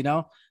beast. You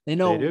know, they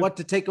know what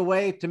to take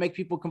away to make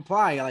people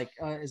comply. Like,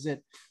 is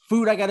it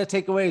food I got to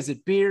take away? Is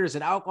it beer? Is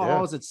it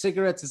alcohol? Is it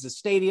cigarettes? Is it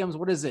stadiums?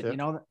 What is it? You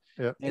know,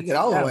 take it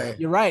all away.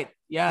 You're right.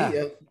 Yeah.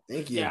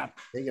 Thank you. Yeah.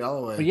 Take it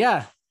all away. But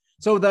yeah.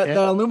 So the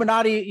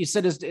Illuminati, you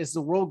said, is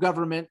the world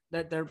government,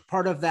 that they're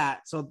part of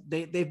that. So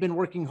they've been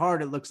working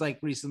hard, it looks like,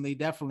 recently,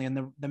 definitely.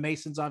 And the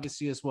Masons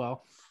obviously as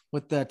well,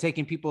 with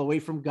taking people away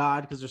from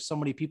God, because there's so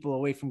many people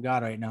away from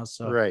God right now.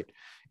 So right.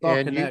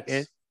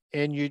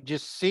 And you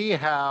just see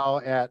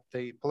how at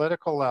the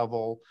political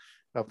level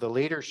of the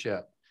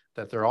leadership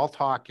that they're all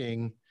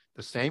talking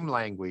the same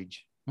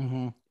language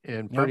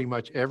in pretty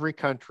much every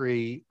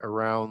country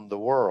around the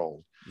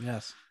world.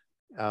 Yes.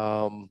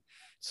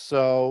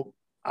 So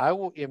I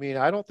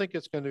don't think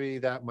it's going to be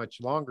that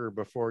much longer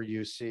before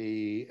you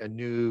see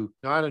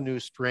not a new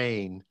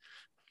strain.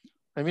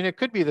 I mean, it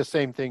could be the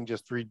same thing,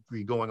 just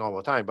going all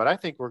the time, but I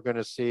think we're going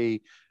to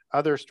see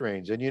other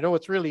strains. And you know,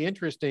 it's really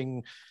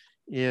interesting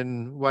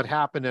in what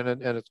happened,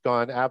 and it's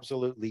gone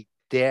absolutely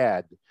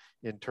dead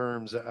in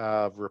terms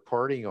of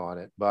reporting on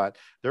it. But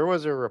there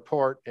was a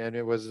report, and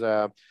it was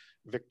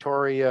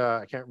Victoria,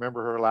 I can't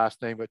remember her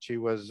last name, but she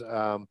was,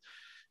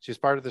 she's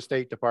part of the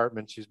State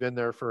Department. She's been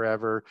there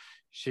forever.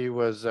 She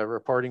was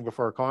reporting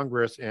before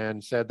Congress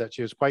and said that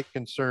she was quite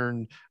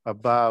concerned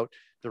about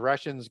the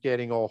Russians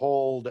getting a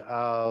hold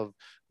of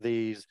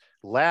these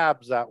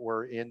labs that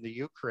were in the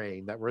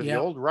Ukraine, that were the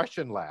old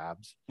Russian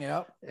labs.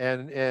 Yeah.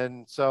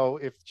 And so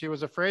if she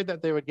was afraid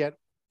that they would get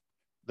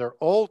their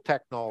old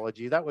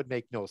technology, that would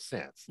make no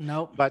sense.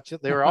 Nope. But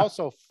they were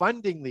also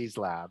funding these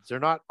labs. They're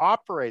not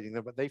operating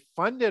them, but they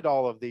funded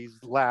all of these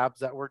labs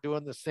that were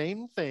doing the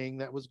same thing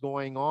that was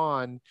going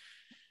on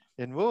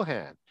in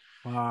Wuhan.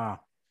 Wow.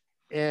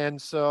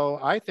 And so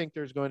I think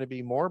there's going to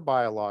be more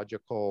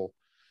biological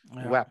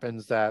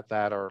weapons that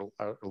are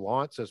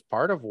launched as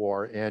part of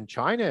war. And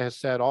China has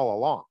said all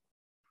along,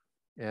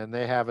 and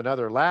they have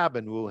another lab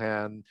in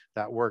Wuhan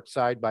that works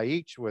side by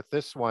each with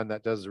this one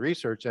that does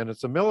research, and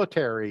it's a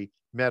military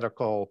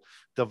medical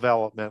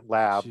development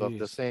lab of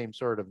the same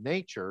sort of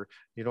nature.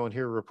 You don't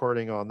hear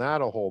reporting on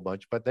that a whole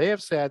bunch, but they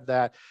have said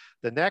that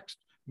the next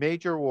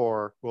major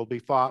war will be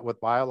fought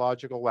with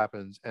biological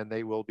weapons, and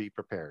they will be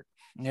prepared.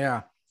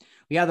 Yeah.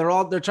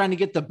 They're trying to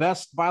get the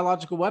best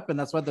biological weapon.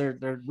 That's what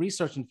they're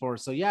researching for.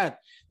 So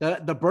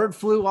the bird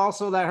flu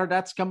also, that I heard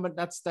that's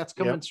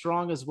coming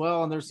strong as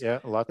well. And there's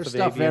lots of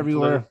stuff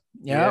everywhere.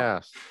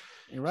 Yes,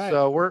 you're right.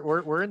 So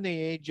we're in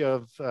the age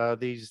of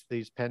these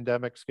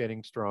pandemics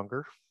getting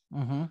stronger.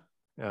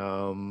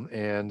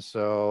 And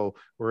so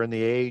we're in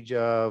the age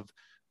of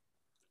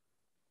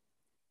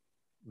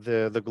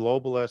the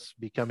globalists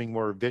becoming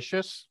more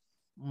vicious,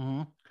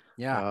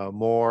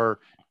 more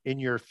in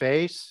your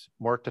face,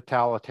 more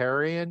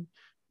totalitarian.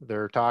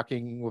 They're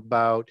talking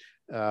about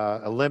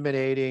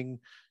eliminating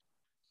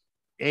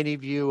any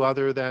view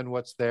other than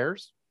what's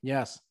theirs.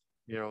 Yes.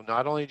 You know,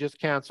 not only just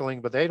canceling,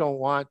 but they don't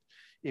want,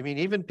 I mean,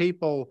 even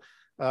people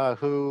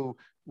who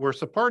were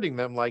supporting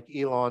them, like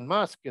Elon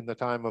Musk in the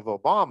time of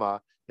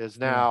Obama, is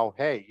now,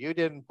 hey, you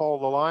didn't pull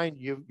the line.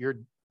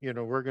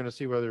 We're going to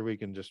see whether we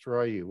can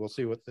destroy you. We'll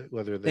see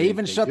whether they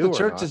even shut the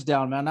churches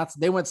down, man.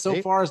 They went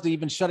so far as to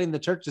even shutting the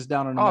churches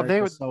down in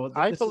America.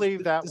 I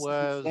believe that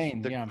was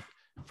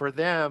for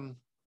them.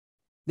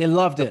 They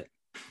loved it.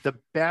 The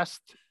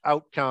best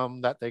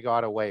outcome that they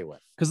got away with.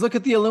 Because look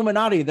at the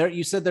Illuminati.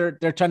 You said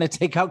they're trying to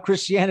take out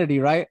Christianity,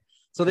 right?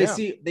 So they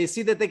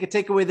see that they could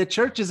take away the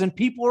churches, and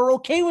people are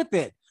okay with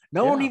it.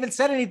 No one even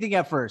said anything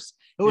at first.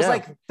 It was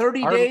like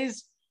 30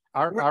 days.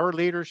 Our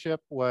leadership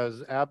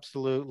was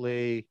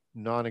absolutely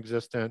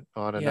non-existent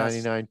on a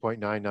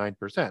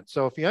 99.99%.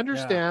 So if you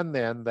understand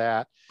then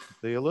that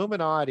the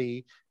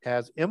Illuminati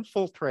has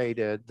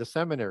infiltrated the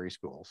seminary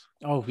schools.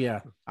 Oh yeah,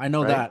 I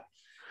know that.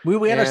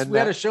 We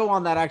had a show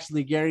on that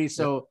actually, Gary.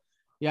 So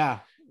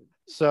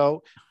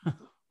So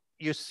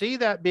you see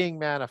that being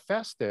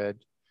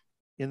manifested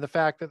in the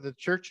fact that the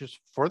churches,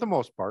 for the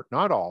most part,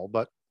 not all,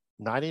 but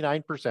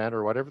 99%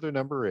 or whatever the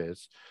number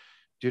is,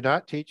 do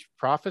not teach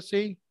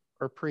prophecy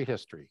or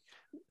prehistory.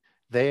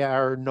 They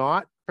are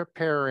not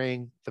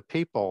preparing the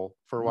people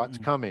for what's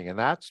coming. And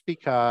that's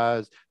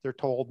because they're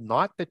told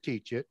not to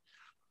teach it.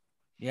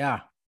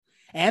 Yeah.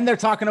 And they're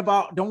talking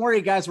about, don't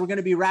worry, guys, we're going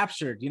to be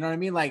raptured. You know what I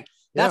mean? Like,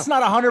 that's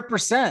not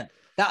 100%.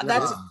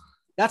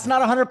 That's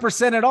not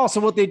 100% at all. So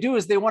what they do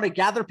is they want to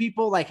gather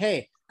people like,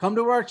 hey, come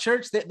to our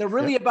church. They're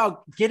really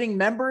about getting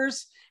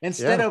members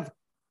instead of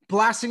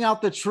blasting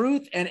out the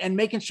truth and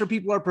making sure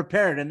people are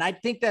prepared. And I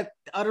think that's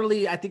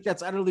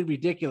utterly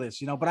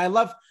ridiculous, but I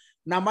love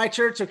now my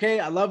church. Okay.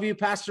 I love you,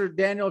 Pastor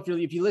Daniel.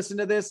 If you listen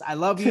to this, I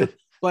love you,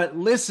 but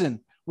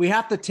listen, we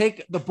have to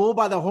take the bull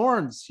by the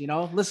horns,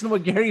 listen to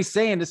what Gary's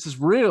saying. This is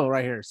real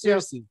right here.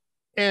 Seriously.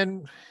 Yeah.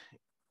 And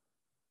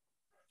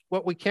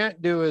what we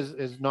can't do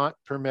is not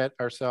permit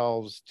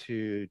ourselves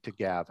to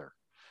gather.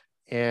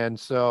 And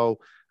so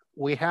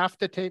we have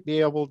to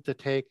be able to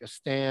take a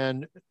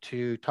stand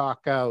to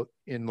talk out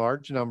in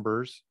large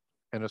numbers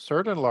and a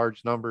certain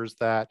large numbers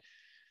that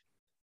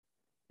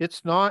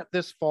it's not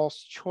this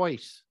false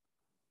choice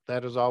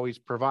that is always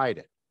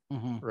provided,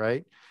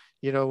 right?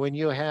 When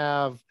you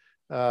have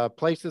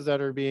places that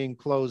are being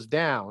closed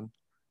down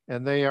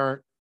and they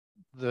aren't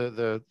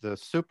the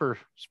super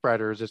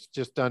spreaders, it's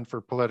just done for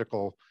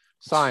political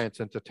science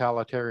and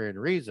totalitarian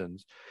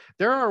reasons.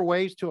 There are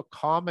ways to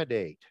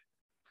accommodate,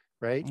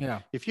 right?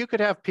 Yeah. If you could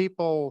have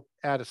people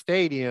at a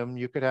stadium,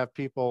 you could have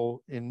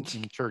people in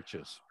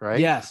churches, right?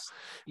 Yes.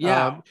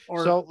 Yeah.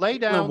 So lay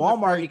down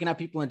Walmart, you can have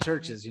people in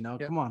churches,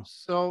 come on.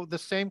 So the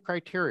same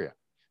criteria.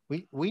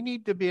 We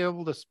need to be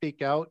able to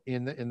speak out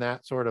in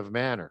that sort of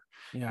manner.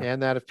 Yeah.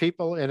 And that if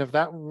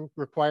that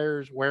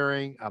requires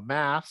wearing a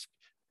mask,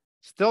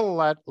 still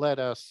let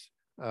us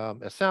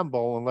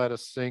assemble and let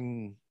us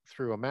sing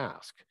through a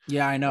mask.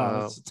 Yeah, I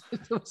know.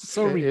 It's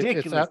so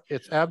ridiculous.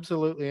 It's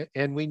absolutely,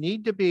 and we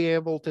need to be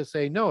able to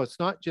say, no, it's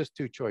not just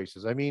two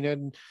choices. I mean,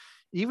 and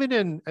even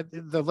in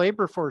the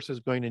labor force is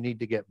going to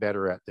need to get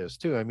better at this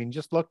too. I mean,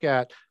 just look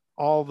at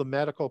all the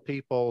medical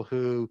people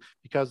who,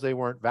 because they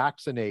weren't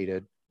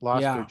vaccinated,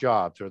 lost their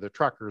jobs, or the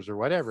truckers or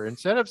whatever.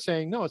 Instead of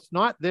saying, no, it's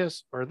not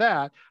this or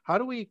that, how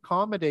do we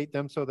accommodate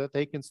them so that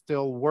they can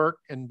still work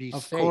and be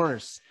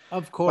safe?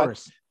 Of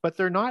course. But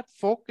they're not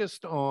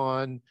focused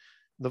on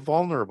the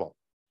vulnerable.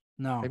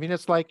 No. I mean,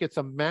 it's like it's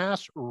a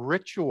mass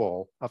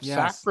ritual of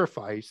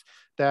sacrifice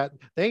that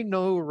they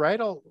know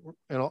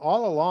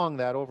all along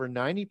that over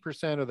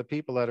 90% of the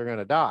people that are going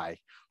to die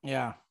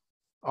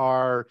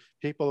are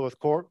people with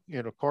core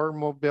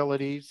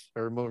mobilities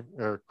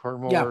or core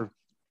more,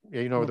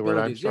 the word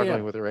I'm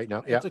struggling with it right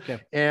now. It's okay.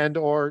 And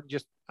or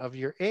just of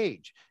your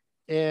age.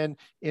 And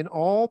in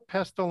all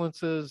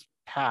pestilences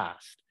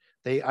past,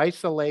 they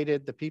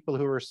isolated the people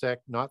who were sick,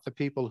 not the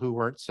people who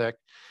weren't sick.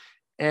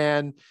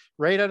 And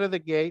right out of the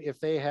gate, if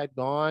they had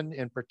gone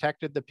and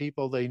protected the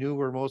people they knew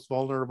were most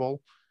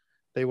vulnerable,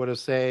 they would have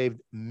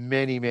saved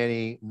many,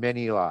 many,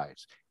 many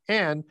lives.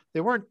 And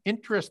they weren't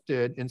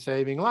interested in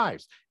saving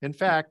lives. In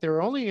fact, they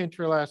were only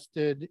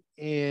interested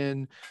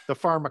in the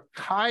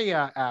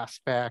pharmakeia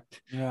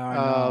aspect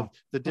of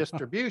the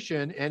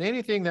distribution, and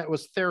anything that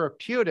was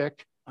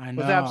therapeutic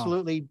was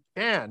absolutely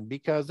banned,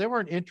 because they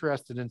weren't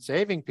interested in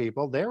saving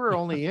people. They were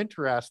only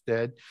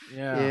interested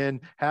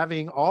in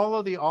having all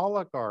of the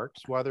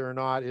oligarchs, whether or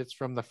not it's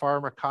from the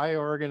pharmakeia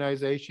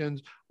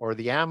organizations or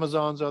the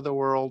Amazons of the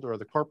world or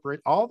the corporate,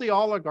 all the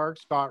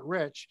oligarchs got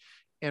rich.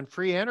 And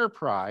free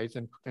enterprise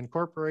and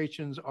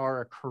corporations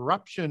are a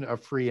corruption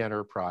of free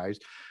enterprise.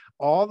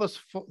 All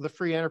the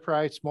free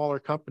enterprise, smaller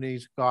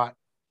companies got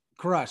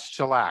crushed,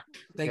 shellacked.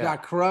 They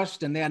got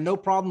crushed, and they had no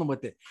problem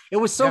with it. It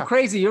was so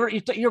crazy.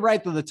 You're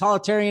right. The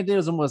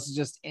totalitarianism was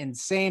just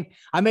insane.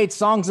 I made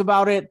songs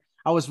about it.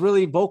 I was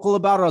really vocal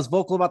about it. I was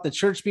vocal about the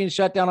church being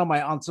shut down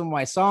on some of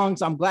my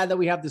songs. I'm glad that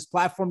we have this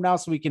platform now,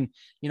 so we can,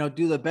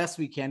 do the best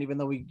we can, even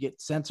though we get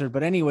censored.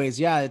 But anyways,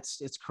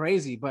 it's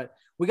crazy. But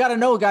we got to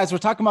know, guys, we're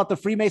talking about the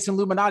Freemason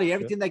Illuminati.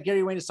 Everything that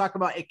Gary Wayne is talking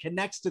about, it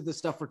connects to the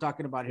stuff we're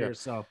talking about here.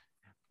 So,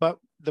 but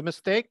the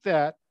mistake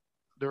that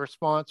the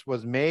response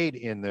was made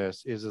in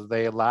this is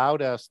they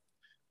allowed us,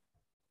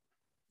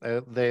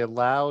 in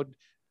the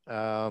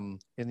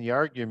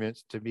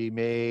arguments to be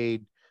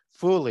made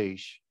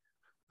foolish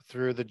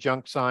through the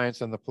junk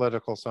science and the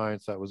political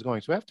science that was going.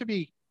 So we have to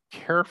be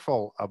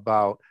careful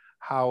about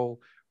how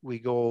we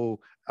go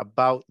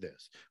about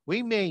this.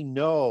 We may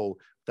know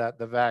that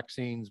the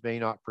vaccines may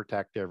not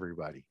protect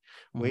everybody.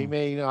 We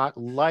may not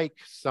like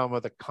some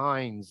of the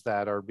kinds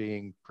that are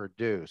being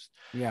produced.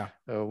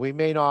 We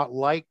may not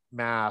like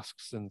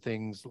masks and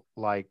things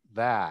like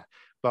that.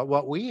 But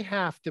what we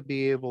have to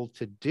be able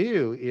to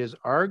do is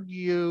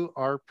argue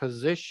our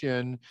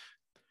position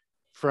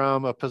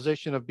from a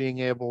position of being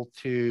able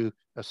to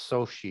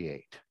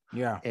associate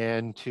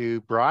and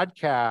to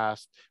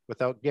broadcast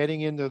without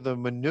getting into the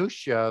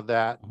minutia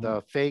that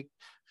the fake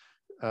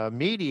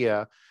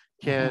media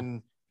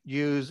can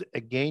use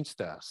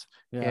against us.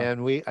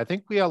 And I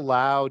think we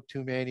allowed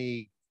too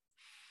many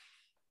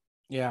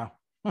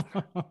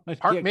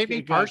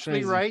maybe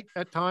partially right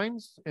at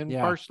times and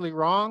partially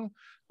wrong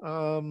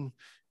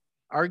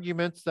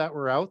arguments that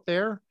were out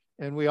there.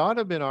 And we ought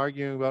to have been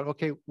arguing about,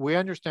 okay, we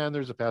understand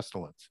there's a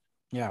pestilence.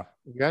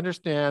 We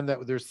understand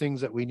that there's things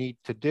that we need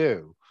to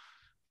do,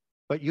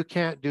 but you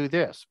can't do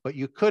this, but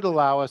you could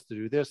allow us to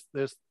do this,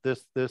 this,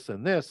 this, this,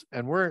 and this.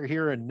 And we're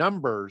here in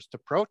numbers to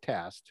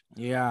protest.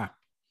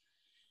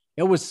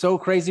 It was so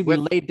crazy. We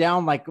laid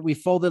down, like we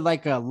folded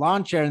like a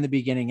lawn chair in the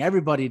beginning.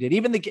 Everybody did.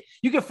 Even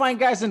you can find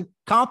guys in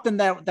Compton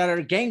that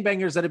are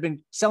gangbangers that have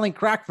been selling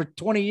crack for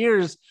 20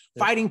 years,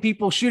 fighting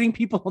people, shooting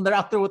people, and they're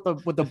out there with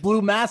the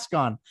blue mask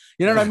on.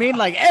 You know what I mean?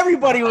 Like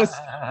everybody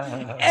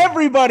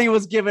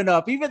was giving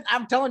up. Even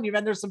I'm telling you,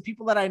 man, there's some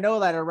people that I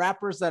know that are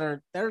rappers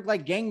they're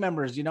like gang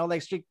members, you know,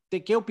 like they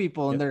kill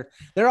people and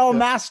they're all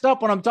masked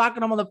up when I'm talking to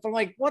them on the phone.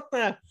 Like, what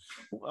the?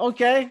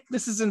 Okay,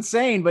 this is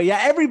insane. But yeah,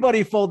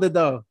 everybody folded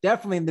though,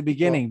 definitely in the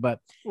beginning. But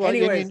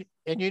anyways,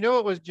 and you know,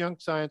 it was junk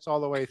science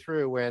all the way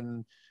through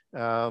when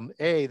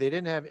they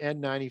didn't have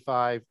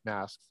N95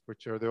 masks,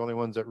 which are the only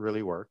ones that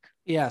really work.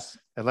 Yes.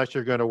 Unless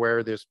you're going to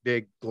wear this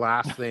big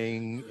glass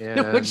thing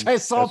and which I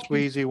saw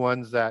squeezy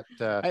ones that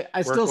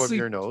I still work over see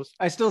your nose.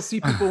 I still see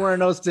people wearing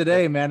those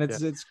today, man.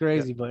 It's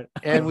crazy, but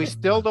and we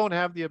still don't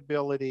have the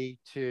ability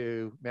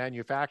to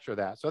manufacture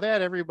that. So they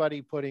had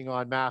everybody putting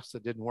on masks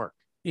that didn't work.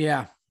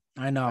 Yeah.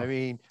 I know. I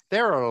mean,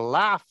 they were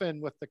laughing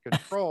with the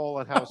control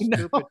and how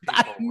stupid people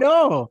I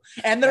know.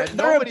 And they're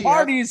at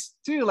parties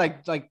too,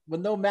 like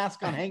with no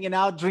mask on, hanging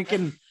out,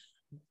 drinking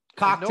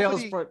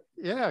cocktails.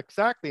 Yeah,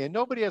 exactly. And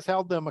nobody has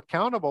held them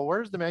accountable.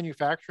 Where's the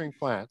manufacturing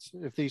plants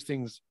if these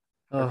things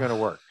are going to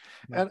work?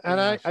 And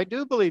I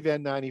do believe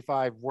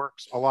N95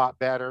 works a lot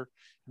better.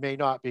 May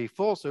not be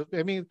full. So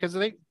I mean, because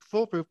they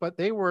foolproof, but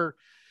they were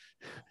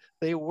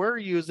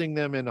using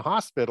them in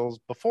hospitals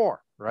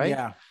before, right?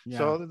 Yeah.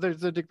 So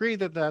there's a degree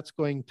that that's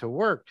going to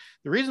work.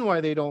 The reason why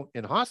they don't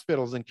in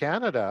hospitals in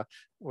Canada,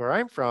 where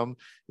I'm from,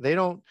 they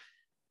don't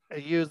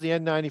use the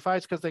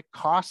N95s because they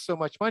cost so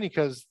much money.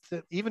 Because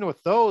even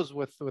with those,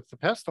 with the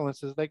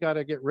pestilences, they got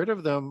to get rid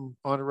of them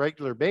on a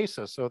regular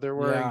basis. So they're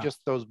wearing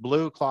just those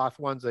blue cloth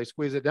ones. They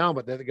squeeze it down,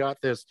 but they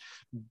got this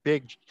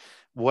big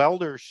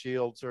welder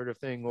shield sort of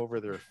thing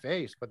over their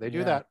face. But they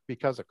do that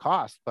because of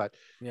cost. But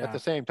at the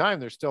same time,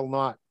 they're still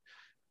not.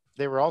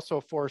 They were also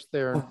forced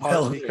there in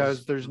part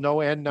because there's no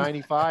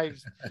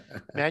N95s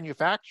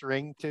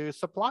manufacturing to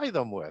supply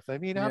them with. I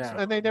mean,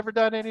 and they never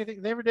did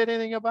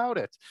anything about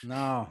it.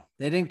 No,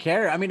 they didn't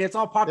care. I mean, it's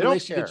all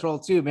population control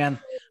too, man.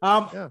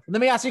 Let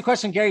me ask you a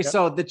question, Gary.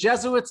 So the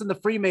Jesuits and the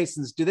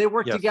Freemasons, do they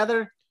work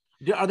together?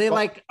 Are they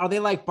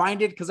like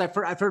binded? Because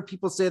I've heard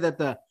people say that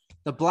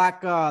the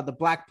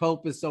black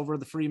Pope is over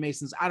the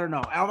Freemasons. I don't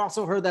know. I've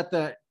also heard that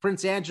the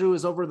Prince Andrew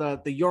is over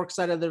the York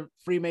side of the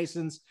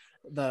Freemasons.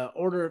 The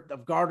Order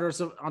of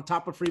Garters on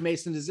top of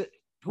Freemasons. Is it?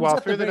 Well,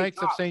 through the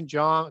Knights of St.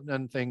 John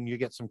and thing, you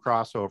get some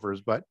crossovers,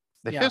 but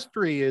the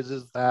history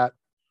is that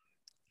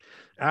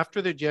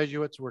after the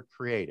Jesuits were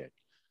created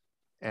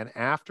and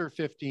after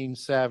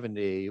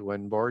 1570,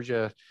 when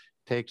Borgia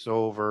takes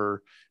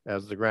over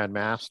as the Grand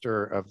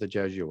Master of the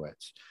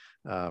Jesuits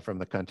from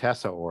the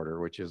Contessa Order,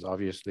 which is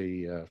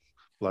obviously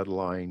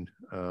bloodline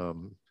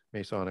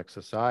Masonic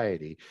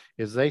society,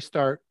 is they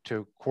start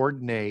to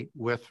coordinate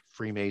with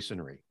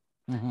Freemasonry.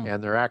 Mm-hmm.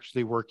 And they're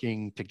actually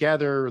working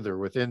together. They're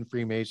within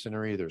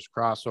Freemasonry. There's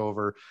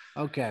crossover.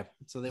 Okay,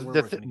 so they were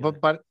working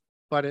together.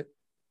 But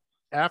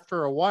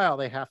after a while,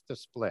 they have to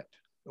split.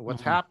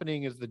 What's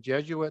happening is the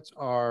Jesuits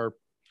are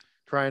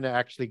trying to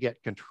actually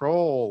get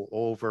control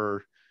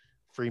over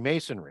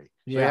Freemasonry.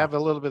 So they have a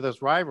little bit of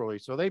this rivalry.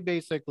 So they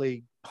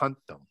basically punt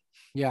them.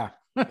 Yeah.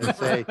 And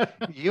say,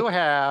 you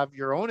have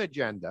your own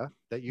agenda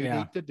that you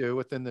need to do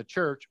within the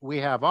church. We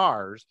have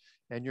ours,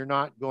 and you're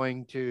not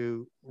going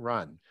to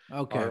run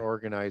our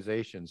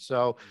organization.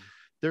 So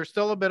there's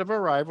still a bit of a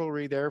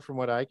rivalry there from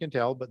what I can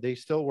tell, but they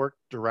still work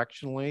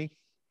directionally.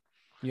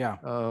 Yeah.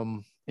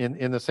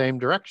 In the same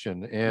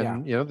direction.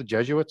 And, you know, the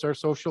Jesuits are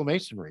social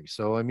masonry.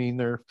 So, I mean,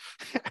 they're,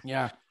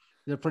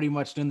 they're pretty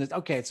much doing this.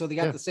 Okay. So they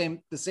got the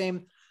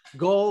same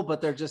goal,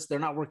 but they're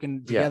not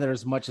working together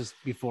as much as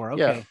before.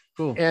 Okay,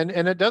 cool. And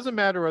it doesn't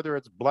matter whether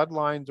it's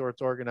bloodlines or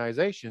it's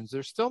organizations,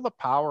 there's still the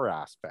power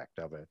aspect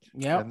of it.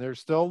 Yeah. And there's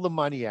still the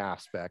money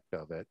aspect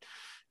of it.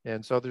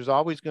 And so there's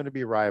always going to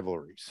be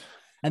rivalries.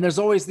 And there's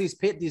always these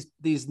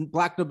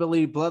black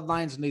nobility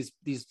bloodlines and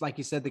these, like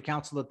you said, the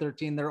Council of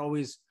 13,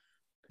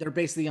 they're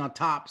basically on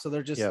top. So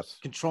they're just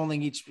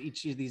controlling each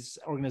of these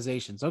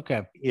organizations.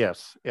 Okay.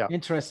 Yes. Yeah.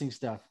 Interesting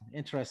stuff.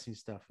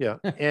 Yeah.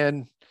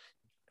 And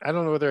I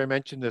don't know whether I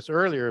mentioned this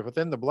earlier,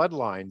 within the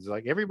bloodlines,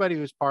 like everybody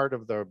who's part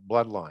of the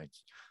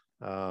bloodlines,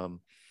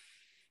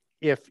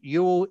 if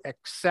you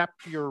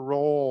accept your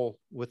role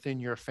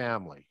within your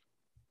family,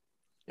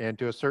 and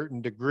to a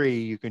certain degree,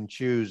 you can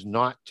choose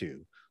not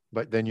to,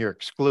 but then you're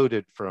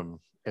excluded from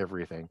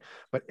everything.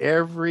 But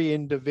every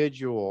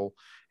individual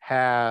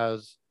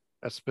has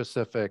a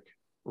specific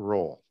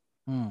role.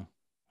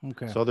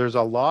 Okay. So there's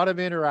a lot of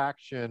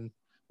interaction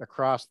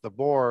across the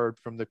board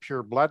from the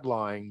pure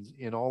bloodlines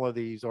in all of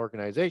these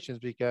organizations,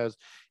 because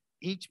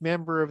each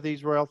member of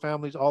these royal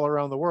families all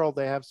around the world,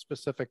 they have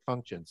specific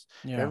functions.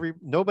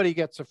 Nobody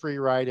gets a free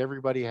ride.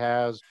 Everybody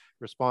has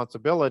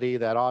responsibility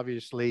that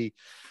obviously,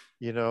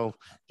 you know,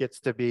 gets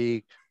to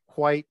be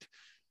quite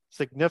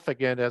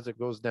significant as it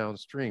goes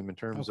downstream in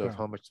terms of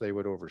how much they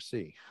would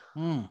oversee.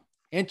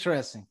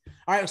 Interesting.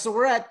 All right, so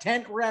we're at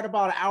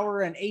about an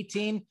hour and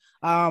 18.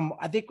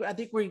 I think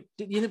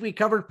we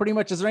covered pretty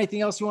much. Is there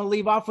anything else you want to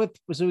leave off with?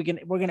 So we're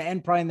going to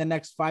end probably in the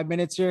next 5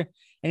 minutes here.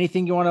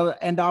 Anything you want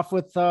to end off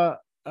with,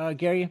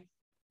 Gary?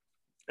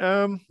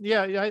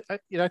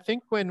 I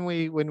think when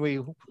we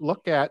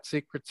look at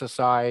secret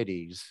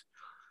societies,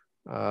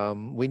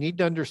 we need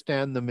to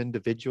understand them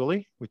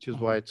individually, which is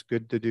why it's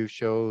good to do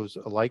shows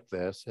like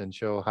this and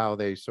show how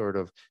they sort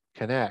of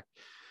connect.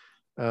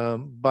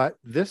 But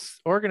this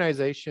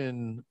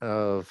organization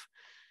of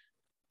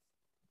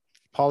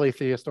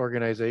polytheist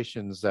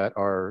organizations that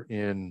are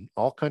in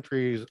all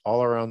countries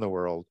all around the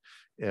world,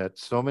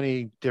 it's so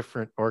many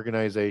different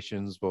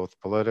organizations, both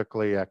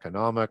politically,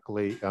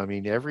 economically. I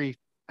mean, every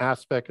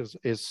aspect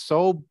is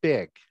so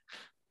big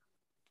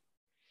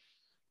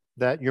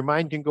that your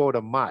mind can go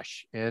to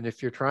mush. And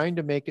if you're trying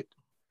to make it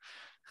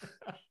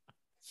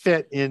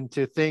fit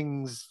into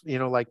things,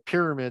 like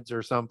pyramids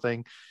or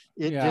something,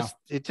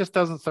 it just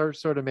doesn't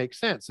sort of make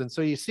sense. And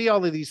so you see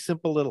all of these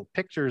simple little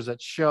pictures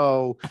that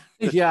show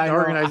the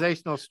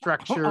organizational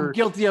structure. I'm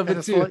guilty of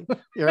it too.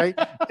 Right?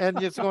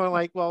 And it's going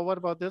like, well, what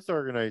about this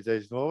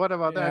organization? Well, what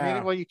about that? I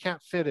mean, well, you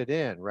can't fit it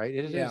in, right?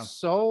 It is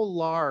so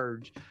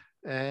large,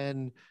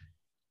 and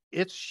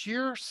its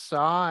sheer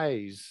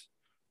size,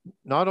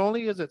 not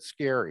only is it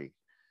scary,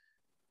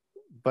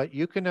 but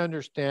you can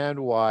understand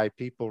why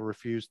people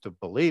refuse to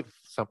believe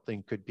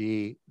something could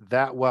be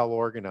that well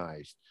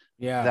organized,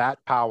 that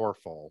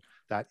powerful,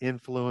 that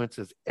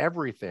influences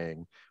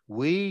everything.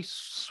 We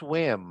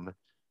swim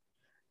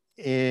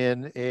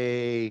in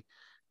a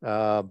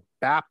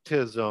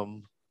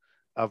baptism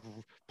of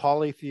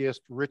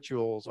polytheist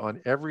rituals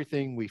on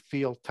everything we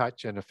feel,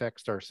 touch, and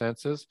affects our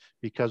senses,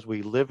 because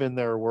we live in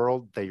their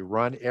world. They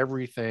run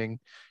everything.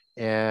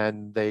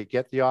 And they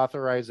get the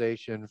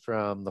authorization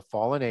from the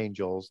fallen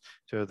angels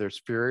to their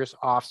spurious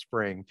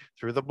offspring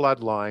through the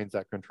bloodlines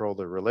that control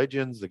the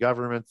religions, the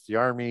governments, the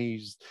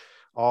armies,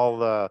 all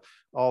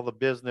the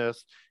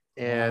business.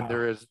 And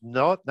there is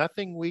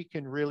nothing we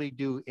can really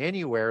do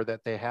anywhere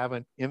that they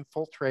haven't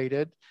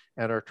infiltrated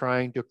and are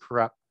trying to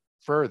corrupt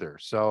further.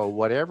 So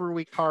whatever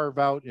we carve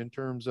out in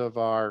terms of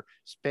our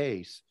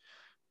space,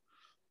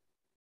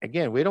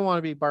 again, we don't want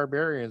to be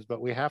barbarians, but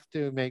we have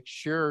to make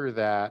sure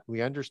that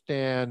we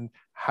understand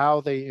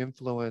how they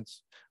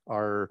influence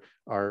our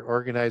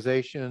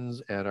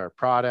organizations and our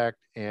product,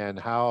 and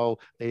how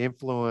they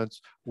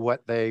influence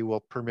what they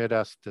will permit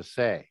us to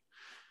say.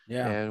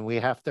 Yeah. And we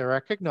have to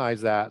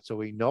recognize that, so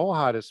we know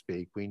how to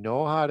speak. We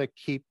know how to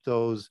keep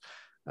those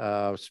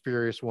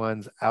spurious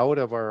ones out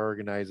of our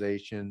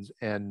organizations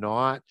and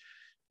not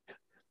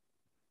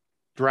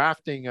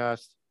drafting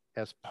us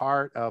as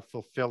part of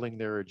fulfilling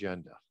their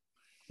agenda.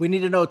 We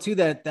need to know too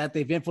that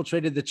they've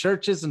infiltrated the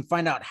churches, and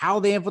find out how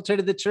they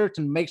infiltrated the church,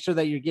 and make sure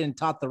that you're getting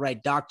taught the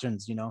right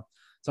doctrines,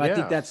 So I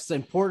think that's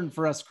important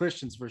for us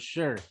Christians for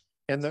sure.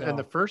 And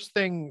the first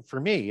thing for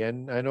me,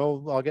 and I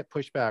know I'll get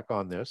pushback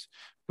on this,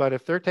 but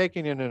if they're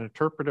taking an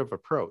interpretive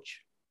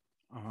approach,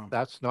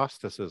 that's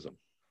Gnosticism.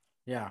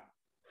 Yeah.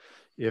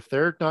 If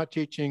they're not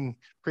teaching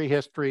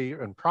prehistory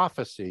and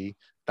prophecy,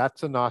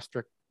 that's a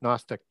Gnostic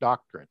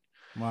doctrine.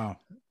 Wow.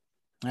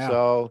 Yeah.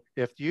 So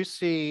if you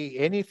see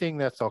anything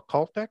that's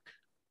occultic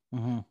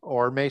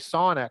or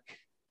Masonic,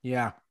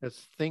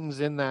 it's things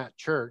in that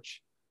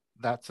church,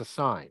 that's a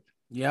sign.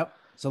 Yep.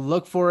 So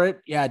look for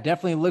it. Yeah,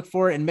 definitely look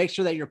for it, and make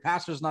sure that your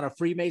pastor is not a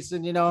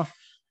Freemason,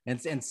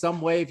 and in some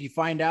way, if you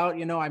find out,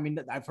 I mean,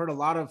 I've heard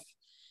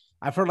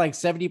like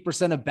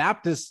 70% of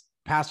Baptist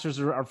pastors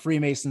are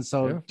Freemasons.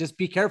 So just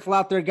be careful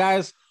out there,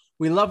 guys.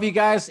 We love you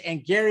guys.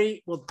 And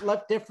Gary, we'll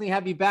definitely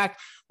have you back.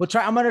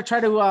 I'm going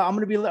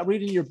to be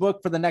reading your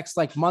book for the next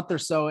month or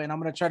so. And I'm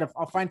going to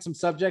I'll find some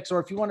subjects, or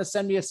if you want to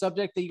send me a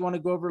subject that you want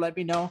to go over, let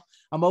me know.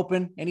 I'm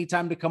open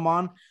anytime to come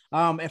on.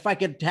 If I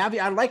could have you,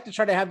 I'd like to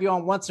try to have you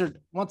on once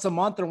a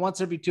month or once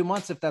every 2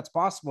 months, if that's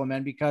possible,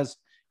 man, because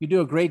you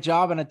do a great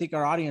job. And I think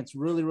our audience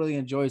really, really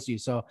enjoys you.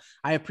 So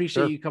I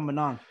appreciate you coming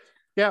on.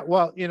 Yeah.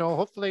 Well,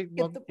 hopefully,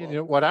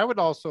 what I would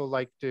also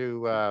like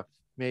to,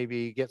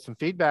 maybe get some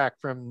feedback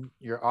from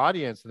your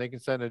audience, and they can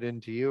send it in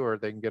to you, or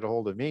they can get a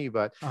hold of me.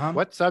 But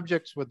what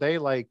subjects would they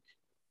like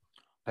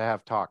to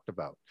have talked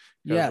about?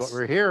 Because what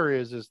we're here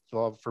is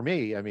well, for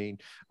me, I mean,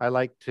 I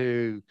like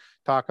to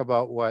talk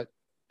about what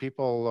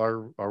people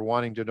are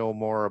wanting to know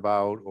more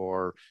about,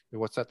 or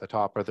what's at the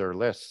top of their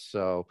list.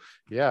 So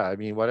yeah, I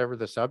mean, whatever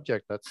the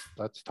subject,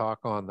 let's talk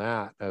on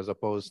that, as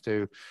opposed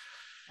to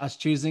us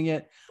choosing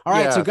it. All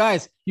right. So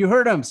guys, you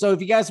heard him. So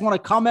if you guys want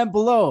to comment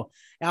below,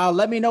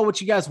 let me know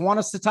what you guys want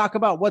us to talk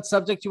about, what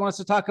subject you want us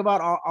to talk about.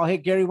 I'll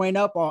hit Gary Wayne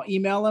up. I'll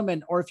email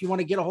him. Or if you want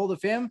to get a hold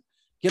of him,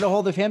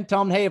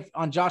 tell him, hey,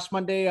 on Josh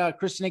Monday,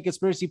 Christian and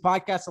Conspiracy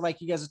Podcast, I'd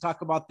like you guys to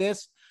talk about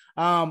this.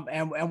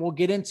 And we'll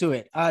get into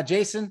it.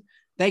 Jason,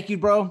 thank you,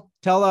 bro.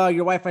 Tell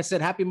your wife I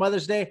said Happy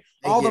Mother's Day.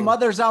 All the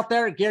mothers out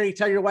there, Gary,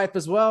 tell your wife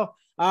as well.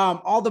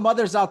 All the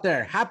mothers out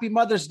there, Happy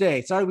Mother's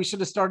Day. Sorry, we should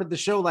have started the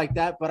show like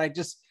that, but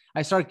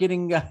I start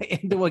getting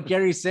into what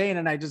Gary's saying,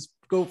 and I just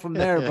go from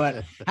there.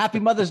 But Happy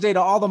Mother's Day to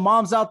all the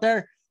moms out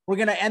there. we're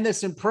going to end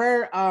this in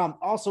prayer.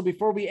 Also,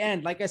 before we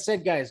end, like I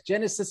said, guys,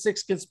 Genesis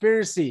 6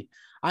 Conspiracy.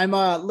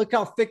 Look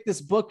how thick this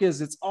book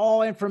is. It's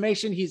all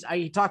information.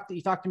 He talked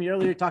to me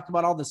earlier. He talked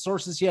about all the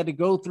sources he had to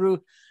go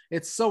through.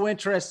 It's so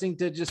interesting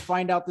to just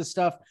find out this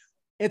stuff.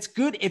 It's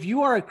good if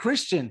you are a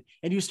Christian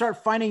and you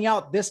start finding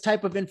out this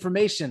type of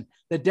information.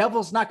 The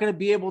devil's not going to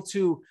be able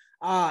to,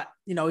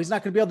 he's not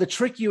going to be able to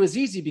trick you as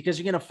easy, because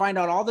you're going to find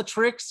out all the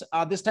tricks.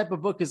 This type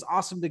of book is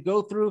awesome to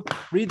go through.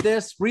 Read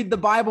the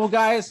Bible,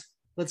 guys.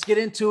 Let's get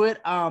into it.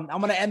 I'm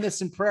going to end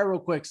this in prayer real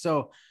quick.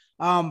 So,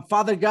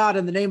 Father God,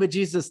 in the name of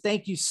Jesus,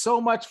 thank you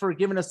so much for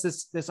giving us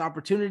this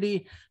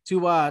opportunity to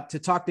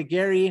talk to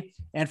Gary,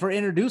 and for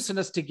introducing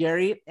us to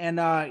Gary. And,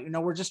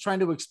 we're just trying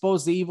to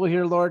expose the evil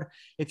here, Lord.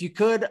 If you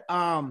could,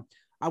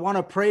 I want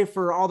to pray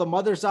for all the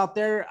mothers out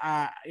there.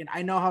 And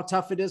I know how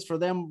tough it is for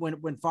them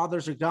when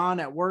fathers are gone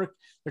at work.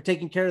 They're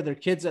taking care of their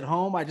kids at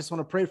home. I just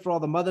want to pray for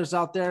all the mothers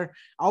out there,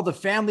 all the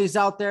families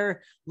out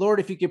there. Lord,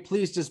 if you could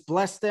please just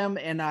bless them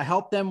and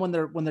help them when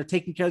they're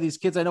taking care of these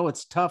kids. I know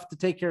it's tough to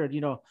take care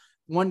of,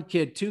 one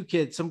kid, two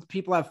kids. Some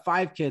people have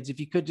 5 kids. If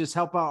you could just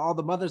help out all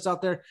the mothers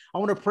out there. I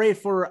want to pray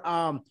for,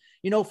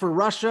 for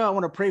Russia. I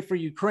want to pray for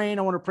Ukraine.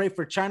 I want to pray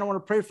for China. I want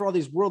to pray for all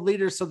these world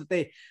leaders, so that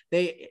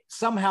they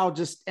somehow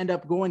just end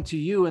up going to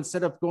you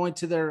instead of going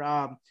to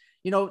their,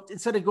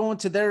 instead of going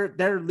to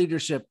their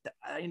leadership,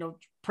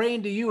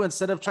 praying to you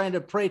instead of trying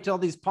to pray to all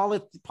these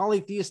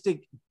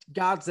polytheistic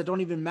gods that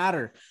don't even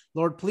matter.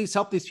 Lord, please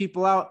help these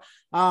people out.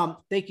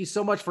 Thank you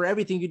so much for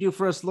everything you do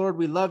for us, Lord.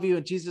 We love you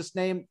in Jesus'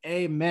 name.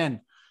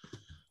 Amen.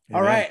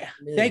 All right.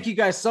 Amen. Thank you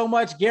guys so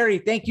much. Gary,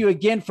 thank you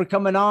again for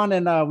coming on.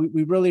 And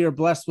we really are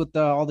blessed with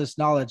all this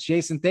knowledge.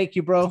 Jason, thank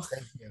you, bro.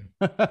 Thank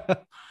you.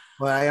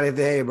 Well, I got to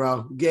say, hey,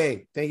 bro.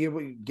 Thank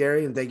you,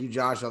 Gary, and thank you,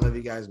 Josh. I love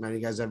you guys, man. You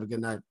guys have a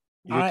good night.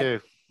 You too.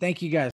 Thank you, guys.